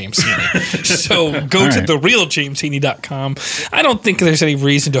real James Heaney. So go to therealjamesheaney.com. I don't think there's any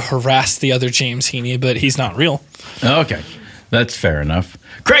reason to harass the other James Heaney, but he's not real. Okay, that's fair enough.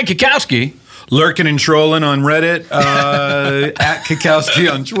 Craig Kikowski. Lurking and trolling on Reddit, at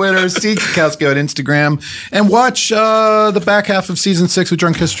Kikowski on Twitter, C. Kikowski on Instagram, and watch the back half of season 6 of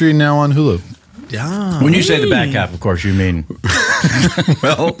Drunk History now on Hulu. Yeah. When you say the back half, of course, you mean...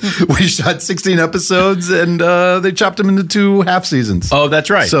 Well, we shot 16 episodes, and they chopped them into 2 half seasons. Oh, that's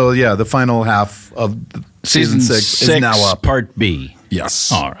right. So, yeah, the final half of season 6 is now up. Part B.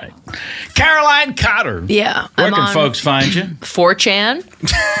 Yes. All right. Caroline Cotter. Yeah. Where I'm can on folks find you? 4chan.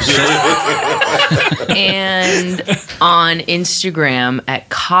 And on Instagram at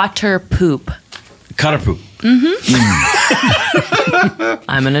Cotter Poop. Cotter Poop.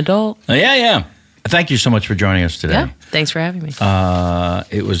 I'm an adult. Yeah. Thank you so much for joining us today. Yeah. Thanks for having me.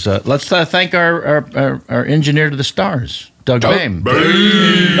 It was. Let's thank our engineer to the stars, Doug Boehm.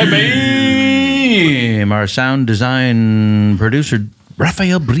 Doug Boehm. Our sound design producer,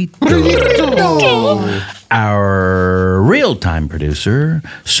 Rafael Brito. Our real-time producer,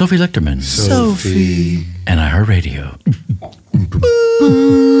 Sophie Lichterman. Sophie. And iHeartRadio.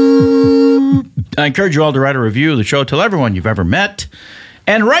 I encourage you all to write a review of the show. Tell everyone you've ever met.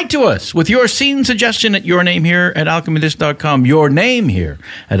 And write to us with your scene suggestion at your name here at alchemythis.com. Your name here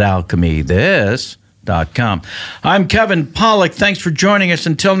at alchemythis.com. I'm Kevin Pollak. Thanks for joining us.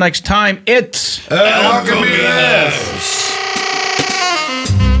 Until next time, it's Alchemy This.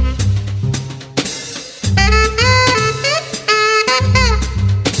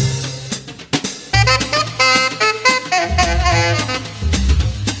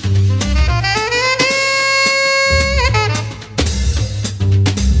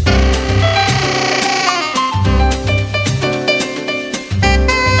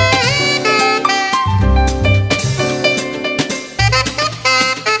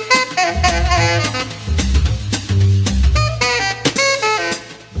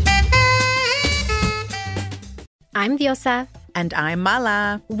 I'm Diosa. And I'm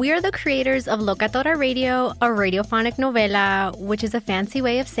Mala. We're the creators of Locatora Radio, a radiophonic novela, which is a fancy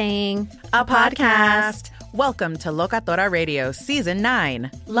way of saying a podcast. Welcome to Locatora Radio Season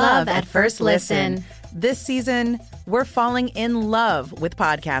 9. Love at First Listen. This season, we're falling in love with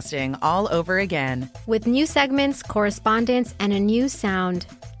podcasting all over again. With new segments, correspondence, and a new sound.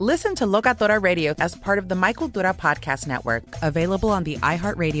 Listen to Locatora Radio as part of the My Cultura Podcast Network, available on the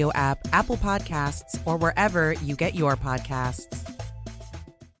iHeartRadio app, Apple Podcasts, or wherever you get your podcasts.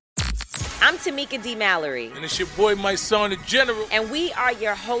 I'm Tamika D. Mallory. And it's your boy, my son, the General. And we are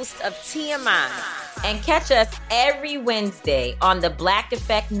your hosts of TMI. And catch us every Wednesday on the Black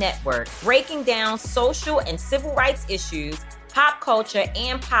Effect Network, breaking down social and civil rights issues, pop culture,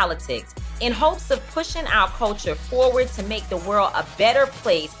 and politics in hopes of pushing our culture forward to make the world a better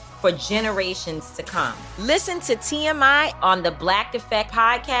place for generations to come. Listen to TMI on the Black Effect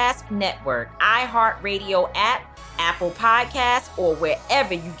Podcast Network, iHeartRadio app, Apple Podcasts, or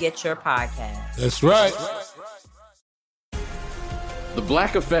wherever you get your podcasts. That's right. The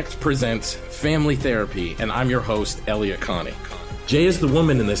Black Effect presents Family Therapy, and I'm your host, Elliot Connie. Jay is the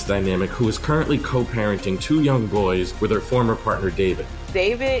woman in this dynamic who is currently co-parenting 2 young boys with her former partner, David.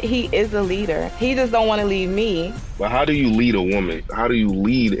 David, he is a leader. He just don't want to leave me. But how do you lead a woman? How do you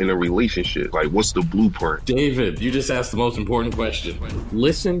lead in a relationship? Like, what's the blueprint? David, you just asked the most important question.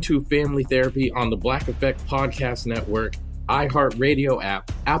 Listen to Family Therapy on the Black Effect Podcast Network, iHeartRadio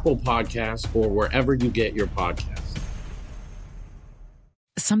app, Apple Podcasts, or wherever you get your podcasts.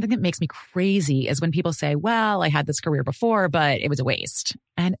 Something that makes me crazy is when people say, well, I had this career before, but it was a waste.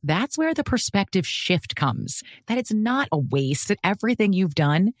 And that's where the perspective shift comes, that it's not a waste, that everything you've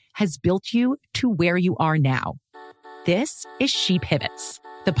done has built you to where you are now. This is She Pivots,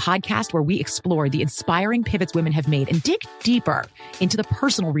 the podcast where we explore the inspiring pivots women have made and dig deeper into the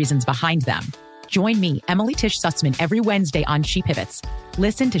personal reasons behind them. Join me, Emily Tish Sussman, every Wednesday on She Pivots.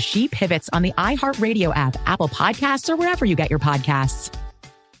 Listen to She Pivots on the iHeartRadio app, Apple Podcasts, or wherever you get your podcasts.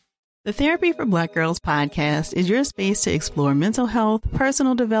 The Therapy for Black Girls podcast is your space to explore mental health,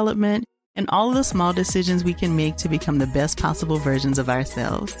 personal development, and all of the small decisions we can make to become the best possible versions of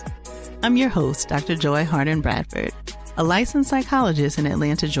ourselves. I'm your host, Dr. Joy Harden Bradford, a licensed psychologist in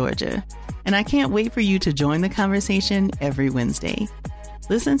Atlanta, Georgia, and I can't wait for you to join the conversation every Wednesday.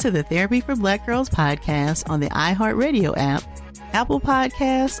 Listen to the Therapy for Black Girls podcast on the iHeartRadio app, Apple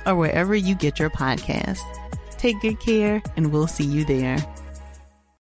Podcasts, or wherever you get your podcasts. Take good care, and we'll see you there.